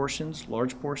small portions,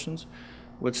 large portions.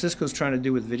 What Cisco's trying to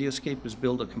do with Videoscape is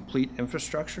build a complete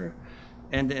infrastructure,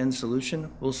 end-to-end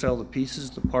solution. We'll sell the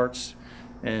pieces, the parts,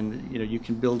 and you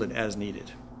can build it as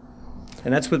needed.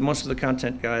 And that's what most of the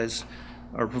content guys,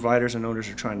 our providers and owners,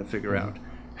 are trying to figure out.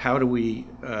 How do we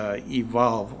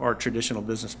evolve our traditional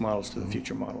business models to the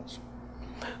future models?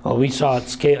 Well, we saw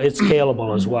it's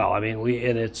scalable as well. I mean,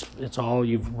 it's all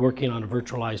you're working on a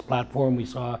virtualized platform. We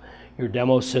saw your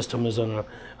demo system is on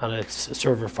a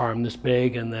server farm this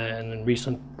big, and the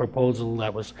recent proposal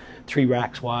that was 3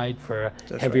 racks wide for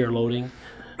heavier loading.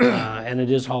 And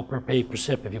it is all per pay per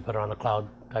SIP if you put it on the cloud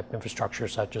type infrastructure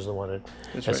such as the one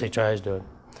that SHI is doing.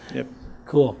 Yep.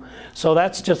 Cool. So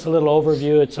that's just a little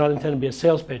overview. It's not intended to be a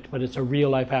sales pitch, but it's a real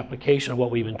life application of what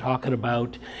we've been talking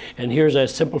about. And here's a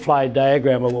simplified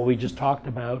diagram of what we just talked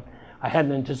about. I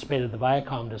hadn't anticipated the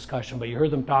Viacom discussion, but you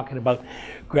heard them talking about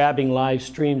grabbing live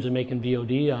streams and making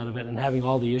VOD out of it and having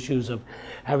all the issues of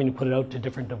having to put it out to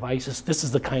different devices. This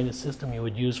is the kind of system you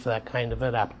would use for that kind of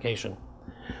an application,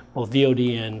 both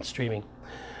VOD and streaming.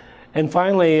 And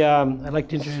finally, I'd like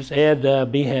to introduce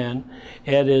Ed Behan.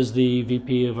 Ed is the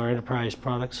VP of our Enterprise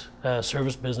Products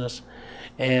Service Business.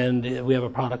 And we have a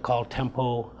product called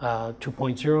Tempo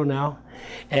 2.0 now.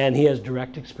 And he has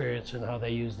direct experience in how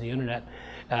they use the internet,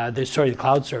 the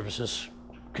cloud services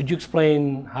could you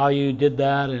explain how you did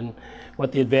that and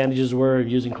what the advantages were of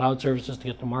using cloud services to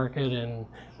get to market and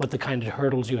what the kind of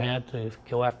hurdles you had to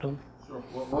go after them? Sure.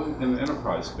 Well, in the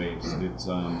enterprise space, it's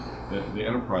the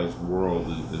enterprise world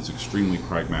is extremely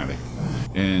pragmatic,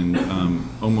 and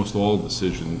almost all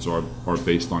decisions are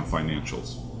based on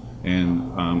financials,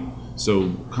 and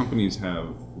so companies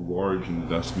have large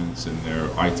investments in their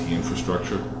IT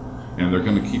infrastructure, and they're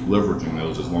going to keep leveraging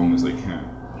those as long as they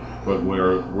can. But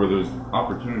where there's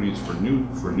opportunities for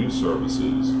new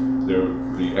services,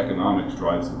 the economics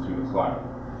drives them to the cloud.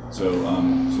 So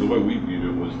the way we viewed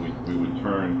it was we would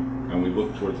turn and we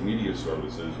look towards media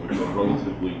services, which are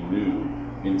relatively new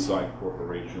inside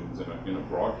corporations in a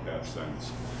broadcast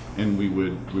sense, and we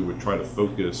would try to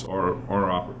focus all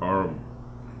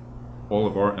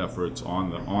of our efforts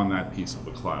on that piece of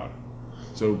the cloud.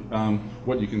 So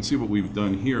what you can see, what we've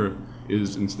done here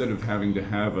is, instead of having to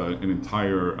have an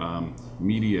entire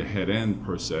media head end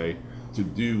per se to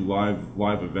do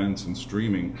live events and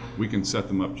streaming, we can set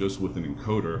them up just with an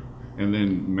encoder and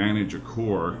then manage a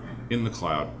core in the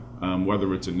cloud,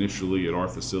 whether it's initially at our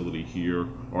facility here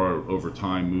or over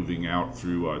time moving out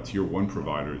through tier 1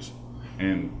 providers,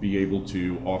 and be able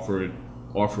to offer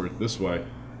it this way,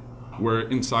 where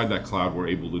inside that cloud we're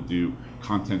able to do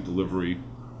content delivery,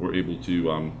 we're able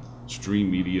to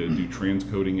stream media, do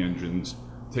transcoding engines,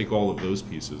 take all of those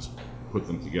pieces, put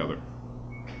them together.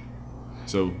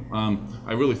 So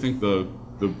I really think the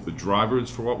drivers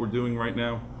for what we're doing right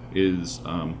now is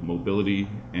mobility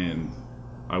and,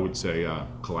 I would say,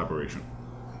 collaboration.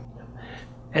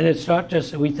 And it's not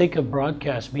just, we think of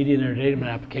broadcast media and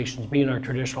entertainment applications being our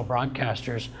traditional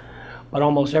broadcasters, but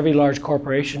almost every large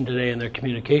corporation today in their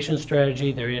communication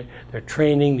strategy, their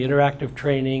training, the interactive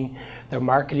training, their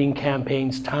marketing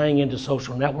campaigns tying into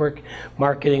social network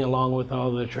marketing along with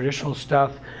all the traditional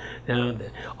stuff,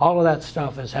 all of that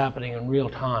stuff is happening in real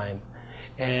time.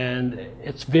 And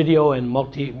it's video and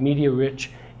multimedia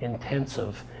rich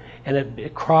intensive. And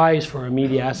it cries for a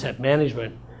media asset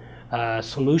management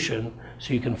solution,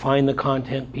 so you can find the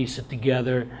content, piece it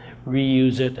together,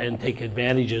 reuse it, and take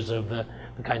advantages of the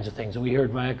kinds of things. And we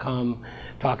heard Viacom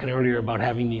talking earlier about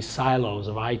having these silos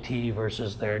of IT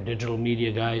versus their digital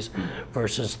media guys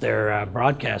versus their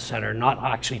broadcast center, not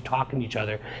actually talking to each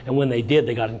other. And when they did,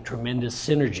 they got in tremendous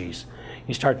synergies.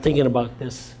 You start thinking about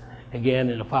this again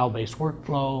in a file-based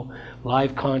workflow,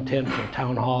 live content from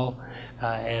town hall,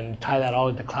 and tie that all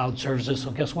into cloud services. So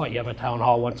guess what? You have a town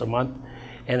hall once a month,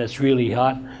 and it's really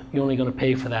hot. You're only going to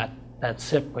pay for that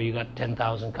SIP where you got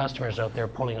 10,000 customers out there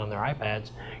pulling on their iPads.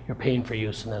 You're paying for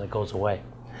use, and then it goes away.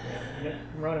 Yeah,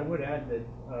 Ron, I would add that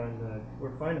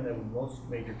we're finding that with most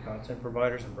major content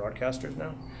providers and broadcasters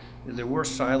now, there were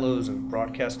silos of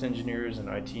broadcast engineers and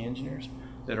IT engineers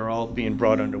that are all being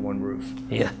brought under one roof.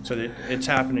 Yeah. So that it's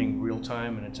happening real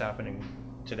time, and it's happening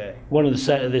today. One of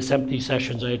the empty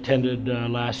sessions I attended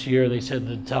last year, they said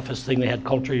the toughest thing they had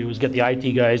culturally was get the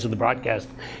IT guys and the broadcast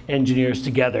engineers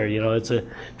together. You know, it's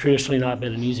traditionally not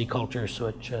been an easy culture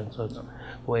switch, and so it's the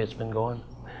way it's been going.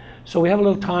 So we have a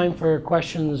little time for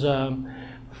questions.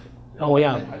 Oh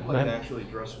yeah. I'd like to actually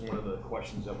address one of the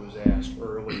questions that was asked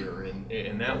earlier,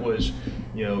 and that was,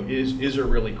 you know, is there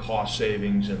really cost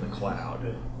savings in the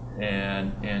cloud?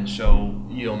 And so,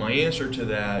 you know, my answer to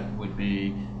that would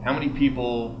be, how many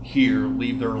people here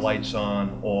leave their lights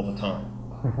on all the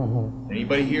time?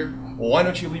 Anybody here? Well, why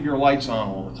don't you leave your lights on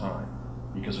all the time?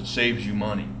 Because it saves you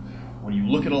money. When you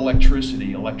look at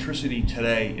electricity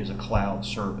today is a cloud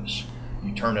service.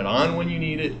 You turn it on when you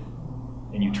need it,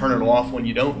 and you turn it off when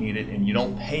you don't need it, and you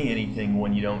don't pay anything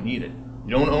when you don't need it. You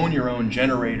don't own your own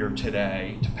generator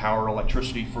today to power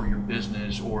electricity for your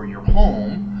business or your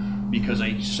home, because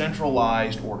a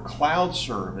centralized or cloud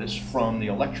service from the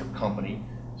electric company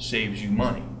saves you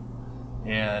money.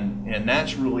 And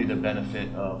that's really the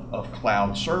benefit of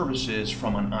cloud services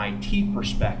from an IT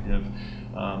perspective.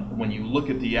 When you look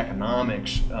at the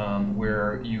economics,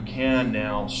 where you can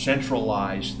now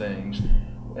centralize things,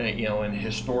 you know, and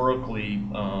historically,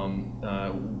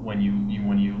 when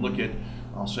you look at,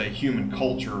 I'll say, human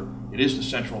culture, it is to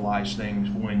centralize things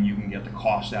when you can get the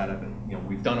cost out of it. You know,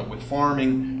 we've done it with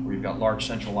farming. We've got large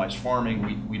centralized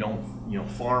farming. We don't, you know,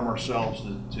 farm ourselves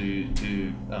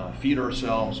to feed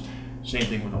ourselves. Same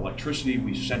thing with electricity.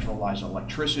 We centralize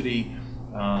electricity,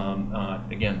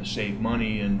 again, to save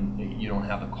money, and you don't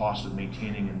have the cost of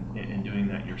maintaining and doing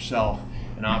that yourself.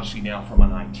 And obviously now from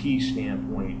an IT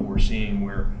standpoint, we're seeing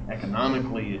where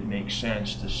economically it makes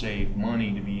sense to save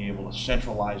money to be able to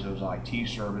centralize those IT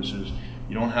services.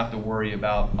 You don't have to worry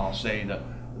about, I'll say,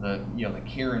 the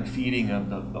care and feeding of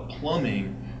the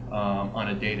plumbing on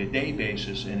a day-to-day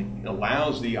basis, and it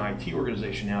allows the IT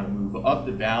organization now to move up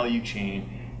the value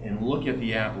chain and look at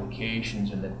the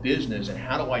applications and the business and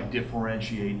how do I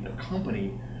differentiate the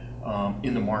company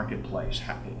in the marketplace.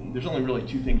 There's only really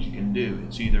two things you can do.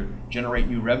 It's either generate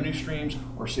new revenue streams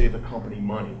or save a company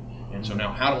money. And so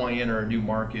now, how do I enter a new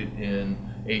market in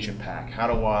Asia Pac? How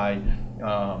do I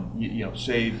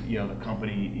save the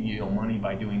company money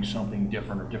by doing something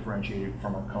different or differentiated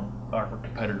from our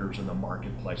competitors in the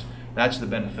marketplace? That's the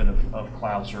benefit of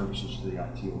cloud services to the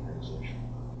IT organization.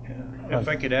 Yeah. If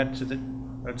I could add to that,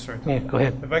 I'm sorry. Yeah, go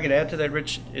ahead. If I could add to that,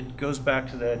 Rich, it goes back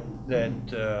to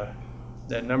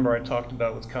that number I talked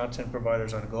about with content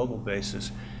providers on a global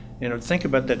basis. Think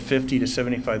about that 50 to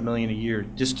 75 million a year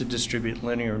just to distribute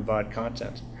linear and VOD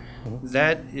content.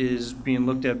 That is being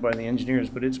looked at by the engineers,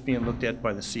 but it's being looked at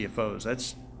by the CFOs.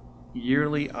 That's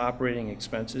yearly operating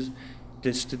expenses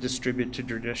just to distribute to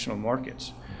traditional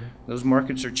markets. Those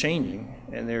markets are changing,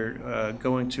 and they're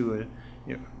going to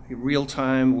a real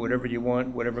time, whatever you want,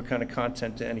 whatever kind of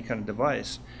content to any kind of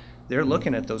device. They're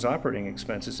looking at those operating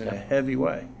expenses in a heavy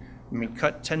way. I mean,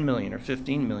 cut 10 million or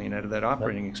 15 million out of that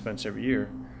operating expense every year.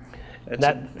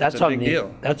 That's a big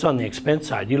deal. That's on the expense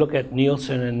side. You look at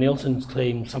Nielsen, and Nielsen's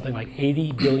claims something like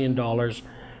 $80 billion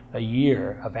a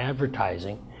year of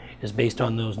advertising is based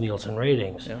on those Nielsen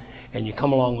ratings. Yeah. And you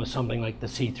come along with something like the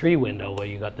C3 window where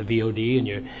you got the VOD and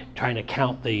you're trying to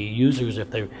count the users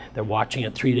if they're watching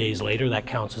it 3 days later, that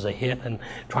counts as a hit, and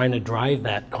trying to drive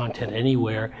that content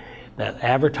anywhere, that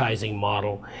advertising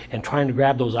model, and trying to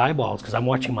grab those eyeballs, because I'm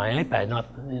watching my iPad,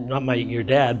 not your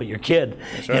dad, but your kid.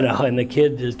 That's right. And the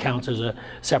kid counts as a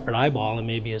separate eyeball and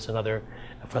maybe as another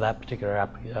for that particular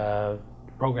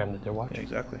program that they're watching.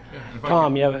 Exactly. Yeah.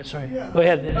 Tom, sorry. Yeah, go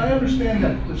ahead. I understand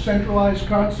that the centralized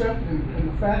concept,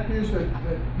 and the fact is that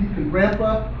you can ramp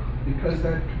up because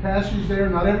that capacity is there.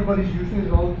 Not everybody's using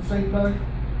it all at the same time.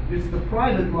 It's the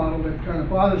private model that kind of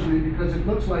bothers me, because it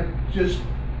looks like just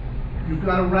you've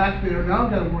got a rack there. Now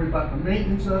I've got to worry about the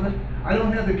maintenance of it. I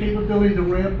don't have the capability to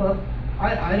ramp up.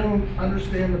 I don't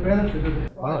understand the benefit of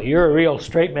it. Wow, you're a real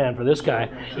straight man for this guy.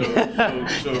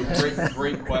 So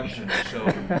great question. So,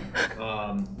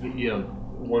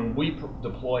 when we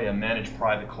deploy a managed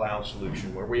private cloud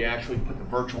solution where we actually put the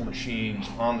virtual machines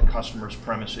on the customer's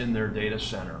premise in their data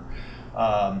center,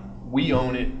 we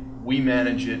own it, we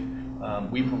manage it,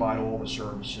 we provide all the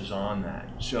services on that.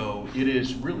 So it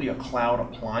is really a cloud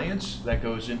appliance that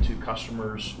goes into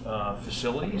customers'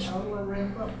 facilities. How do I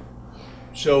ramp up?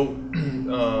 So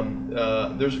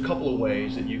there's a couple of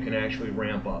ways that you can actually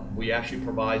ramp up. We actually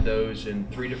provide those in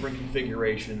 3 different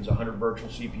configurations: 100 virtual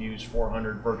CPUs,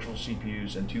 400 virtual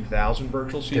CPUs, and 2,000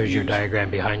 virtual CPUs. There's your diagram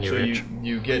behind you, Rich. So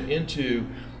you get into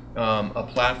a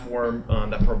platform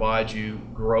that provides you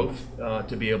growth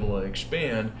to be able to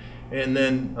expand. And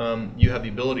then you have the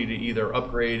ability to either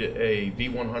upgrade a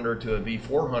V100 to a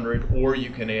V400, or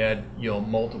you can add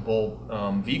multiple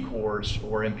vCores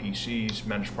or MPCs,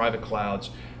 managed private clouds,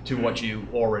 to what you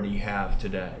already have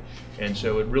today. And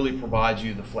so it really provides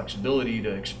you the flexibility to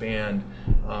expand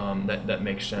that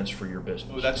makes sense for your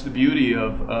business. So that's the beauty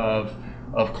of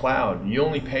cloud. You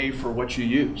only pay for what you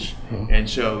use. And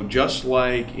so just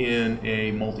like in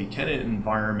a multi-tenant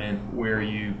environment where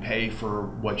you pay for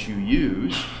what you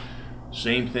use,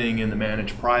 same thing in the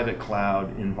managed private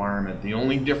cloud environment. The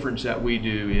only difference that we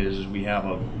do is we have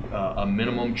a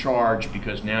minimum charge,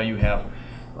 because now you have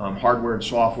hardware and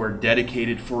software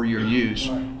dedicated for your use.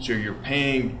 So you're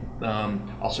paying,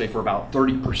 I'll say, for about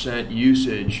 30%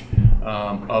 usage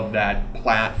of that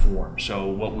platform. So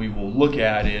what we will look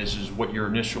at is what your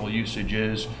initial usage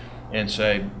is, and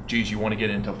say, geez, you want to get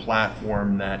into a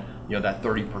platform that that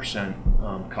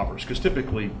 30% covers, because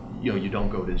typically you don't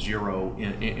go to zero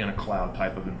in a cloud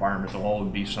type of environment. There'll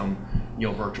always be some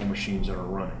virtual machines that are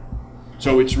running.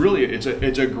 So it's really it's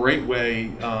a great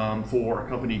way for a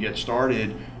company to get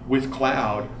started with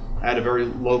cloud at a very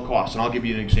low cost. And I'll give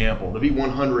you an example. The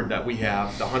V100 that we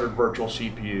have, the 100 virtual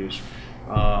CPUs,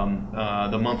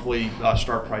 the monthly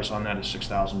start price on that is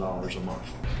 $6,000 a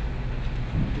month.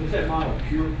 Is that model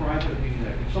pure private? I mean,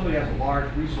 if somebody has a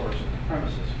large resource on the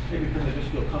premises, maybe because they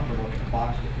just feel comfortable with the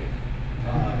box to pick.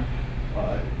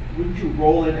 Wouldn't you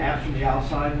roll in apps from the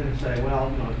outside and then say,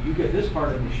 well, you get this part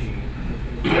of the machine,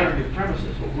 it's there on your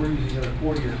premises, but we're using it at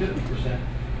 40 or 50%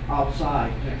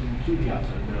 outside, connecting to the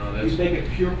outside. No, you make it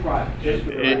pure private.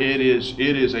 It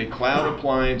is a cloud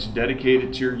appliance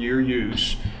dedicated to your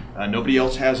use. Nobody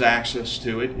else has access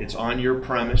to it. It's on your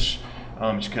premise.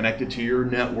 It's connected to your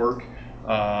network.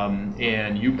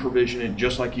 And you provision it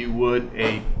just like you would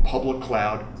a public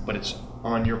cloud, but it's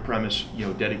on your premise,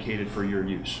 dedicated for your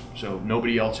use. So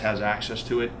nobody else has access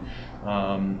to it.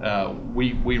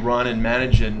 We run and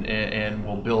manage and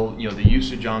we'll bill the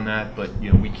usage on that, but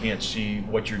we can't see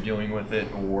what you're doing with it,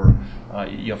 or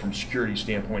from a security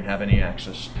standpoint have any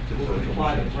access to the virtual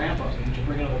machines. Ramp up, and you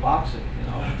bring another box in.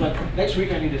 But next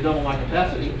week I need to double my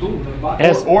capacity. Boom, another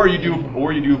box. Or you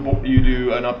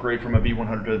do an upgrade from a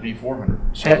V100 to a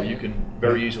V400, so you can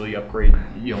very easily upgrade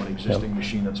an existing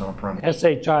machine that's on premise.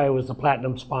 SHI was the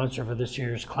platinum sponsor for this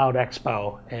year's Cloud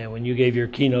Expo, and when you gave your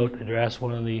keynote address,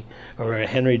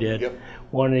 Henry did, Yep.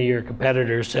 one of your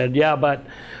competitors said, "Yeah, but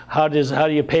how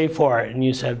do you pay for it?" And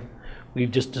you said,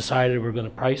 "We've just decided we're going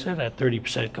to price it at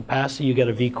 30% capacity. You get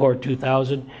a vCore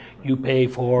 2000. You pay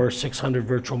for 600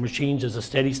 virtual machines as a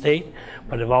steady state.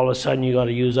 But if all of a sudden you got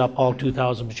to use up all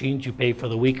 2,000 machines, you pay for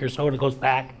the week or so, and it goes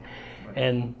back."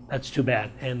 And that's too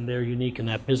bad. And they're unique in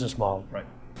that business model. Right.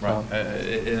 Right.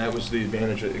 And that was the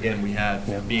advantage, again, we had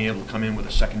being able to come in with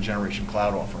a second generation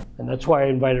cloud offering. And that's why I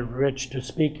invited Rich to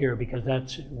speak here, because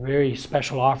that's a very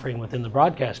special offering within the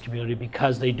broadcast community,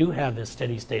 because they do have this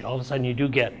steady state. All of a sudden you do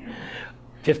get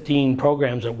 15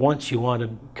 programs at once you want to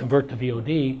convert to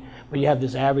VOD, but you have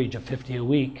this average of 50 a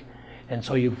week. And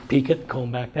so you peak it,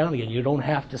 comb back down again. You don't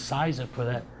have to size it for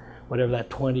that, whatever that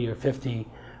 20 or 50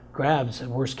 grabs at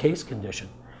worst case condition.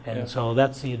 And so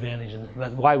that's the advantage, and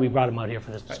that's why we brought him out here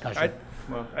for this discussion. I'd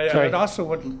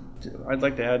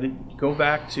like to add, go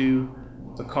back to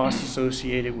the cost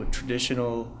associated with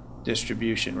traditional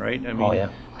distribution, right? I mean,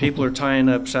 people are tying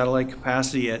up satellite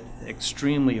capacity at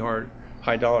extremely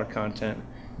high dollar content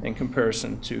in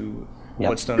comparison to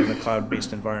what's done in a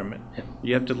cloud-based environment.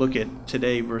 You have to look at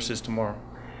today versus tomorrow.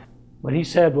 What he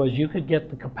said was you could get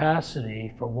the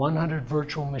capacity for 100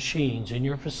 virtual machines in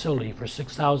your facility for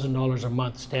 $6,000 a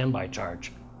month standby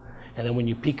charge. And then when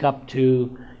you peak up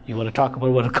to, you want to talk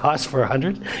about what it costs for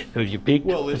 100? If you peak,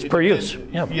 it's per use.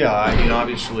 Yeah, I mean,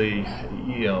 obviously,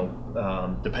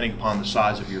 depending upon the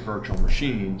size of your virtual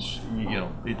machines,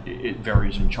 it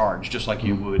varies in charge, just like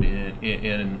you would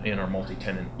in our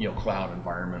multi-tenant cloud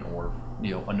environment, or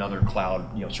another cloud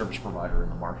service provider in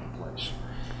the marketplace.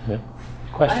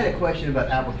 I had a question about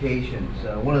applications.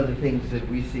 One of the things that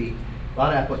we see, a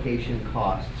lot of application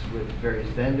costs with various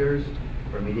vendors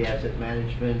for media asset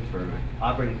management, for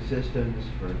operating systems,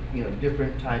 for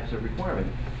different types of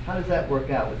requirements. How does that work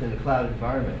out within a cloud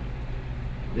environment?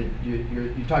 That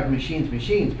you're talking machines,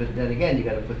 but then again, you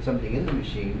got to put something in the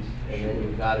machines, and then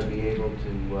you've got to be able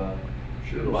to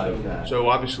utilize that. So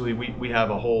obviously we have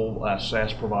a whole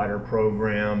SaaS provider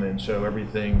program, and so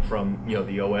everything from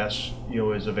the OS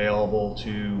is available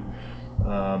to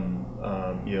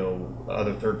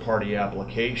other third-party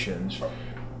applications.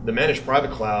 The managed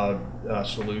private cloud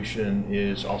solution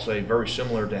is, I'll say, very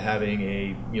similar to having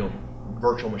a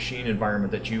virtual machine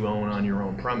environment that you own on your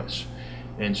own premise.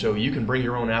 And so you can bring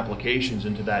your own applications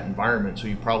into that environment. So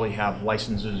you probably have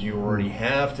licenses you already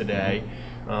have today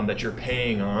that you're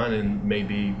paying on, and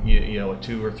maybe a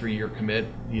 2 or 3 year commit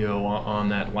on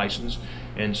that license.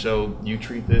 And so you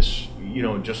treat this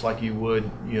just like you would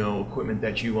equipment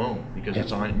that you own, because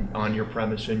it's on your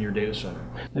premise in your data center.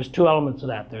 There's two elements of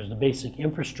that. There's the basic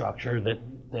infrastructure that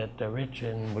Rich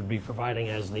would be providing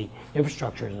as the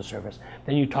infrastructure as a service.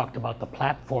 Then you talked about the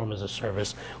platform as a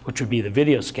service, which would be the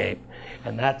Videoscape,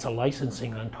 and that's a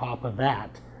licensing on top of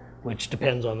that, which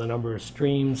depends on the number of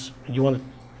streams.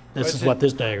 This is what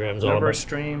this diagram is all about. Number of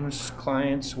streams,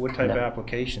 clients, what type of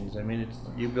applications. I mean,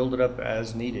 you build it up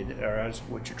as needed, or as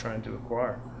what you're trying to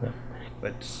acquire.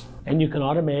 And you can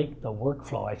automate the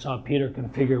workflow. I saw Peter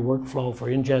configure workflow for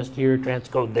ingest here,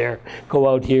 transcode there, go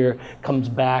out here, comes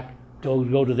back,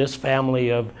 go to this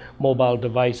family of mobile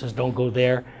devices, don't go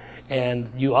there, and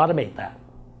you automate that.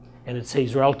 And it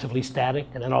stays relatively static,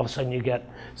 and then all of a sudden you get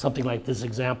something like this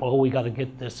example. Oh, we got to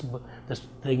get this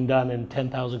thing done in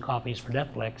 10,000 copies for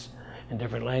Netflix in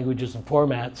different languages and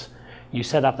formats. You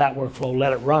set up that workflow,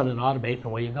 let it run, and automate, and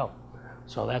away you go.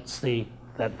 So that's that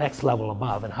next level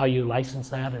above, and how you license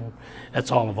that, and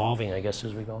that's all evolving, I guess,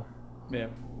 as we go. Yeah.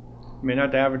 I mean,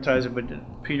 not to advertise it, but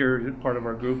Peter, part of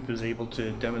our group, is able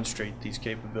to demonstrate these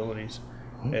capabilities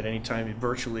at any time,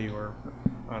 virtually or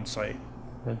on site.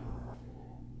 Good.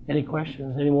 Any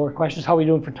questions? Any more questions? How are we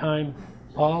doing for time,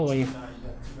 Paul?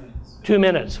 2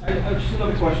 minutes. Just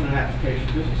another question on application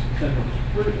business.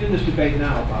 We're in this debate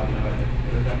now about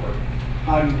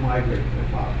how do you migrate to the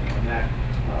cloud? And that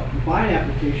you buy an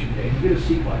application today, you get a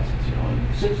seat license, and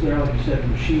it sits there, like you said, the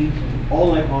machine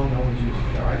all night long, no one's using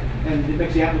it, all right? And it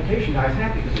makes the application guys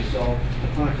happy because they sell a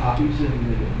ton of copies and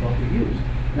they love to use.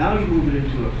 Now you move it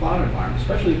into a cloud environment,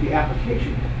 especially if the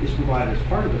application is provided as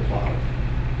part of the cloud.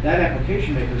 that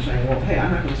application maker is saying, well, hey,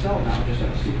 I'm not going to sell it now just at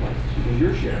a seat license because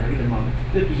you're sharing it among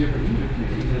 50 different user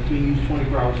communities and it's being used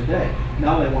 24 hours a day.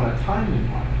 Now they want a timing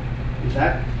model. Is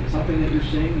that something that you're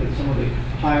seeing, that some of the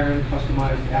higher-end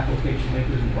customized application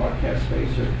makers in the broadcast space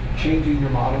are changing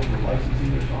your model for licensing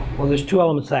their software? Well, there's two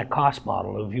elements to that cost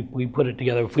model. If we put it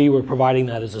together, if we were providing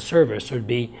that as a service, it would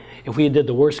be, if we did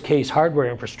the worst case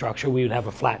hardware infrastructure, we would have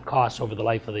a flat cost over the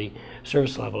life of the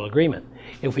service level agreement.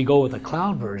 If we go with a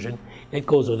cloud version, it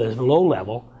goes with a low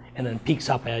level and then peaks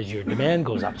up as your demand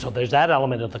goes up. So there's that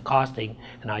element of the costing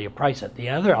and how you price it. The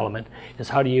other element is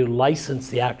how do you license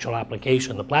the actual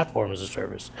application, the platform as a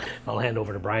service. I'll hand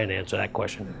over to Brian to answer that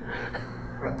question.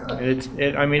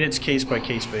 I mean, it's case by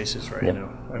case basis right Yep. now.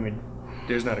 I mean,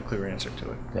 there's not a clear answer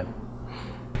to it. Yep.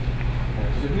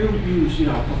 So if you use,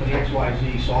 company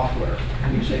XYZ software,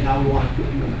 and you say, now we want to put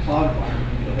you in a cloud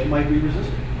environment, they might be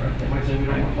resistant, right? They might say, we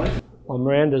don't want to license. Well,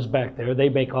 Miranda's back there. They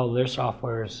make all their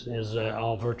software is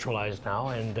all virtualized now,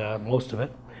 and most of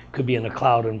it could be in a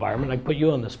cloud environment. I put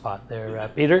you on the spot there,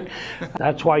 Peter.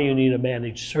 That's why you need a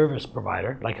managed service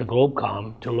provider, like a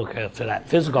Globecomm, to look after that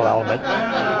physical element.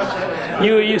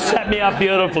 You set me up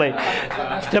beautifully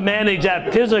to manage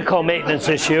that physical maintenance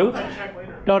issue.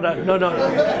 No.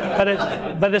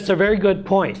 But it's a very good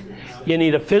point. You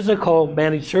need a physical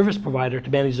managed service provider to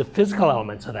manage the physical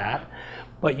elements of that.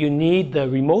 But you need the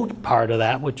remote part of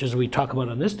that, which is we talk about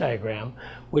on this diagram,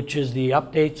 which is the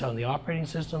updates on the operating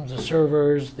systems, the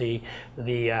servers, the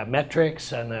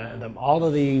metrics, and all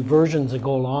of the versions that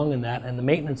go along in that, and the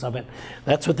maintenance of it.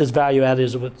 That's what this value add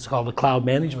is, what's called the cloud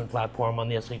management platform on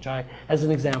the SHI, as an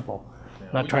example.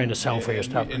 Not trying to sell for your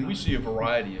stuff. And we see a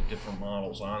variety of different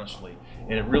models, honestly,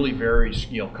 and it really varies,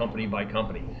 company by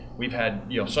company. We've had,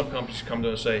 some companies come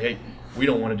to us and say, hey, we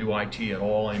don't want to do IT at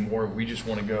all anymore. We just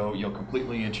want to go,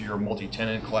 completely into your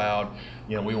multi-tenant cloud.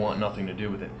 We want nothing to do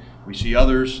with it. We see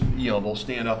others, they'll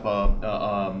stand up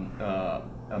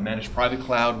a managed private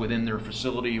cloud within their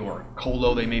facility or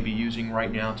colo they may be using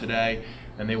right now today,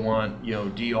 and they want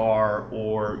DR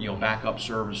or backup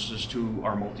services to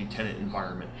our multi-tenant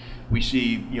environment. We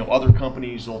see other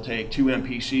companies, they'll take two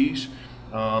MPCs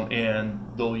and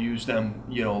they'll use them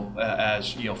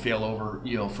as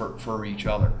failover for each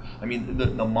other. I mean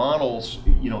the models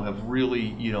have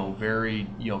really varied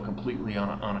completely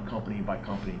on a company by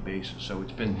company basis. So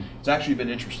it's actually been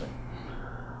interesting.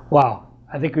 Wow.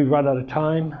 I think we've run out of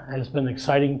time. It's been an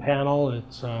exciting panel.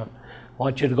 It's I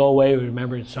want you to go away.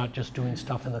 Remember, it's not just doing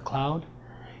stuff in the cloud.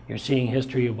 You're seeing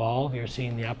history evolve. You're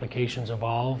seeing the applications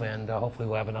evolve, and hopefully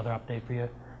we'll have another update for you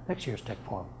next year's Tech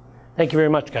Forum. Thank you very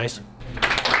much, guys.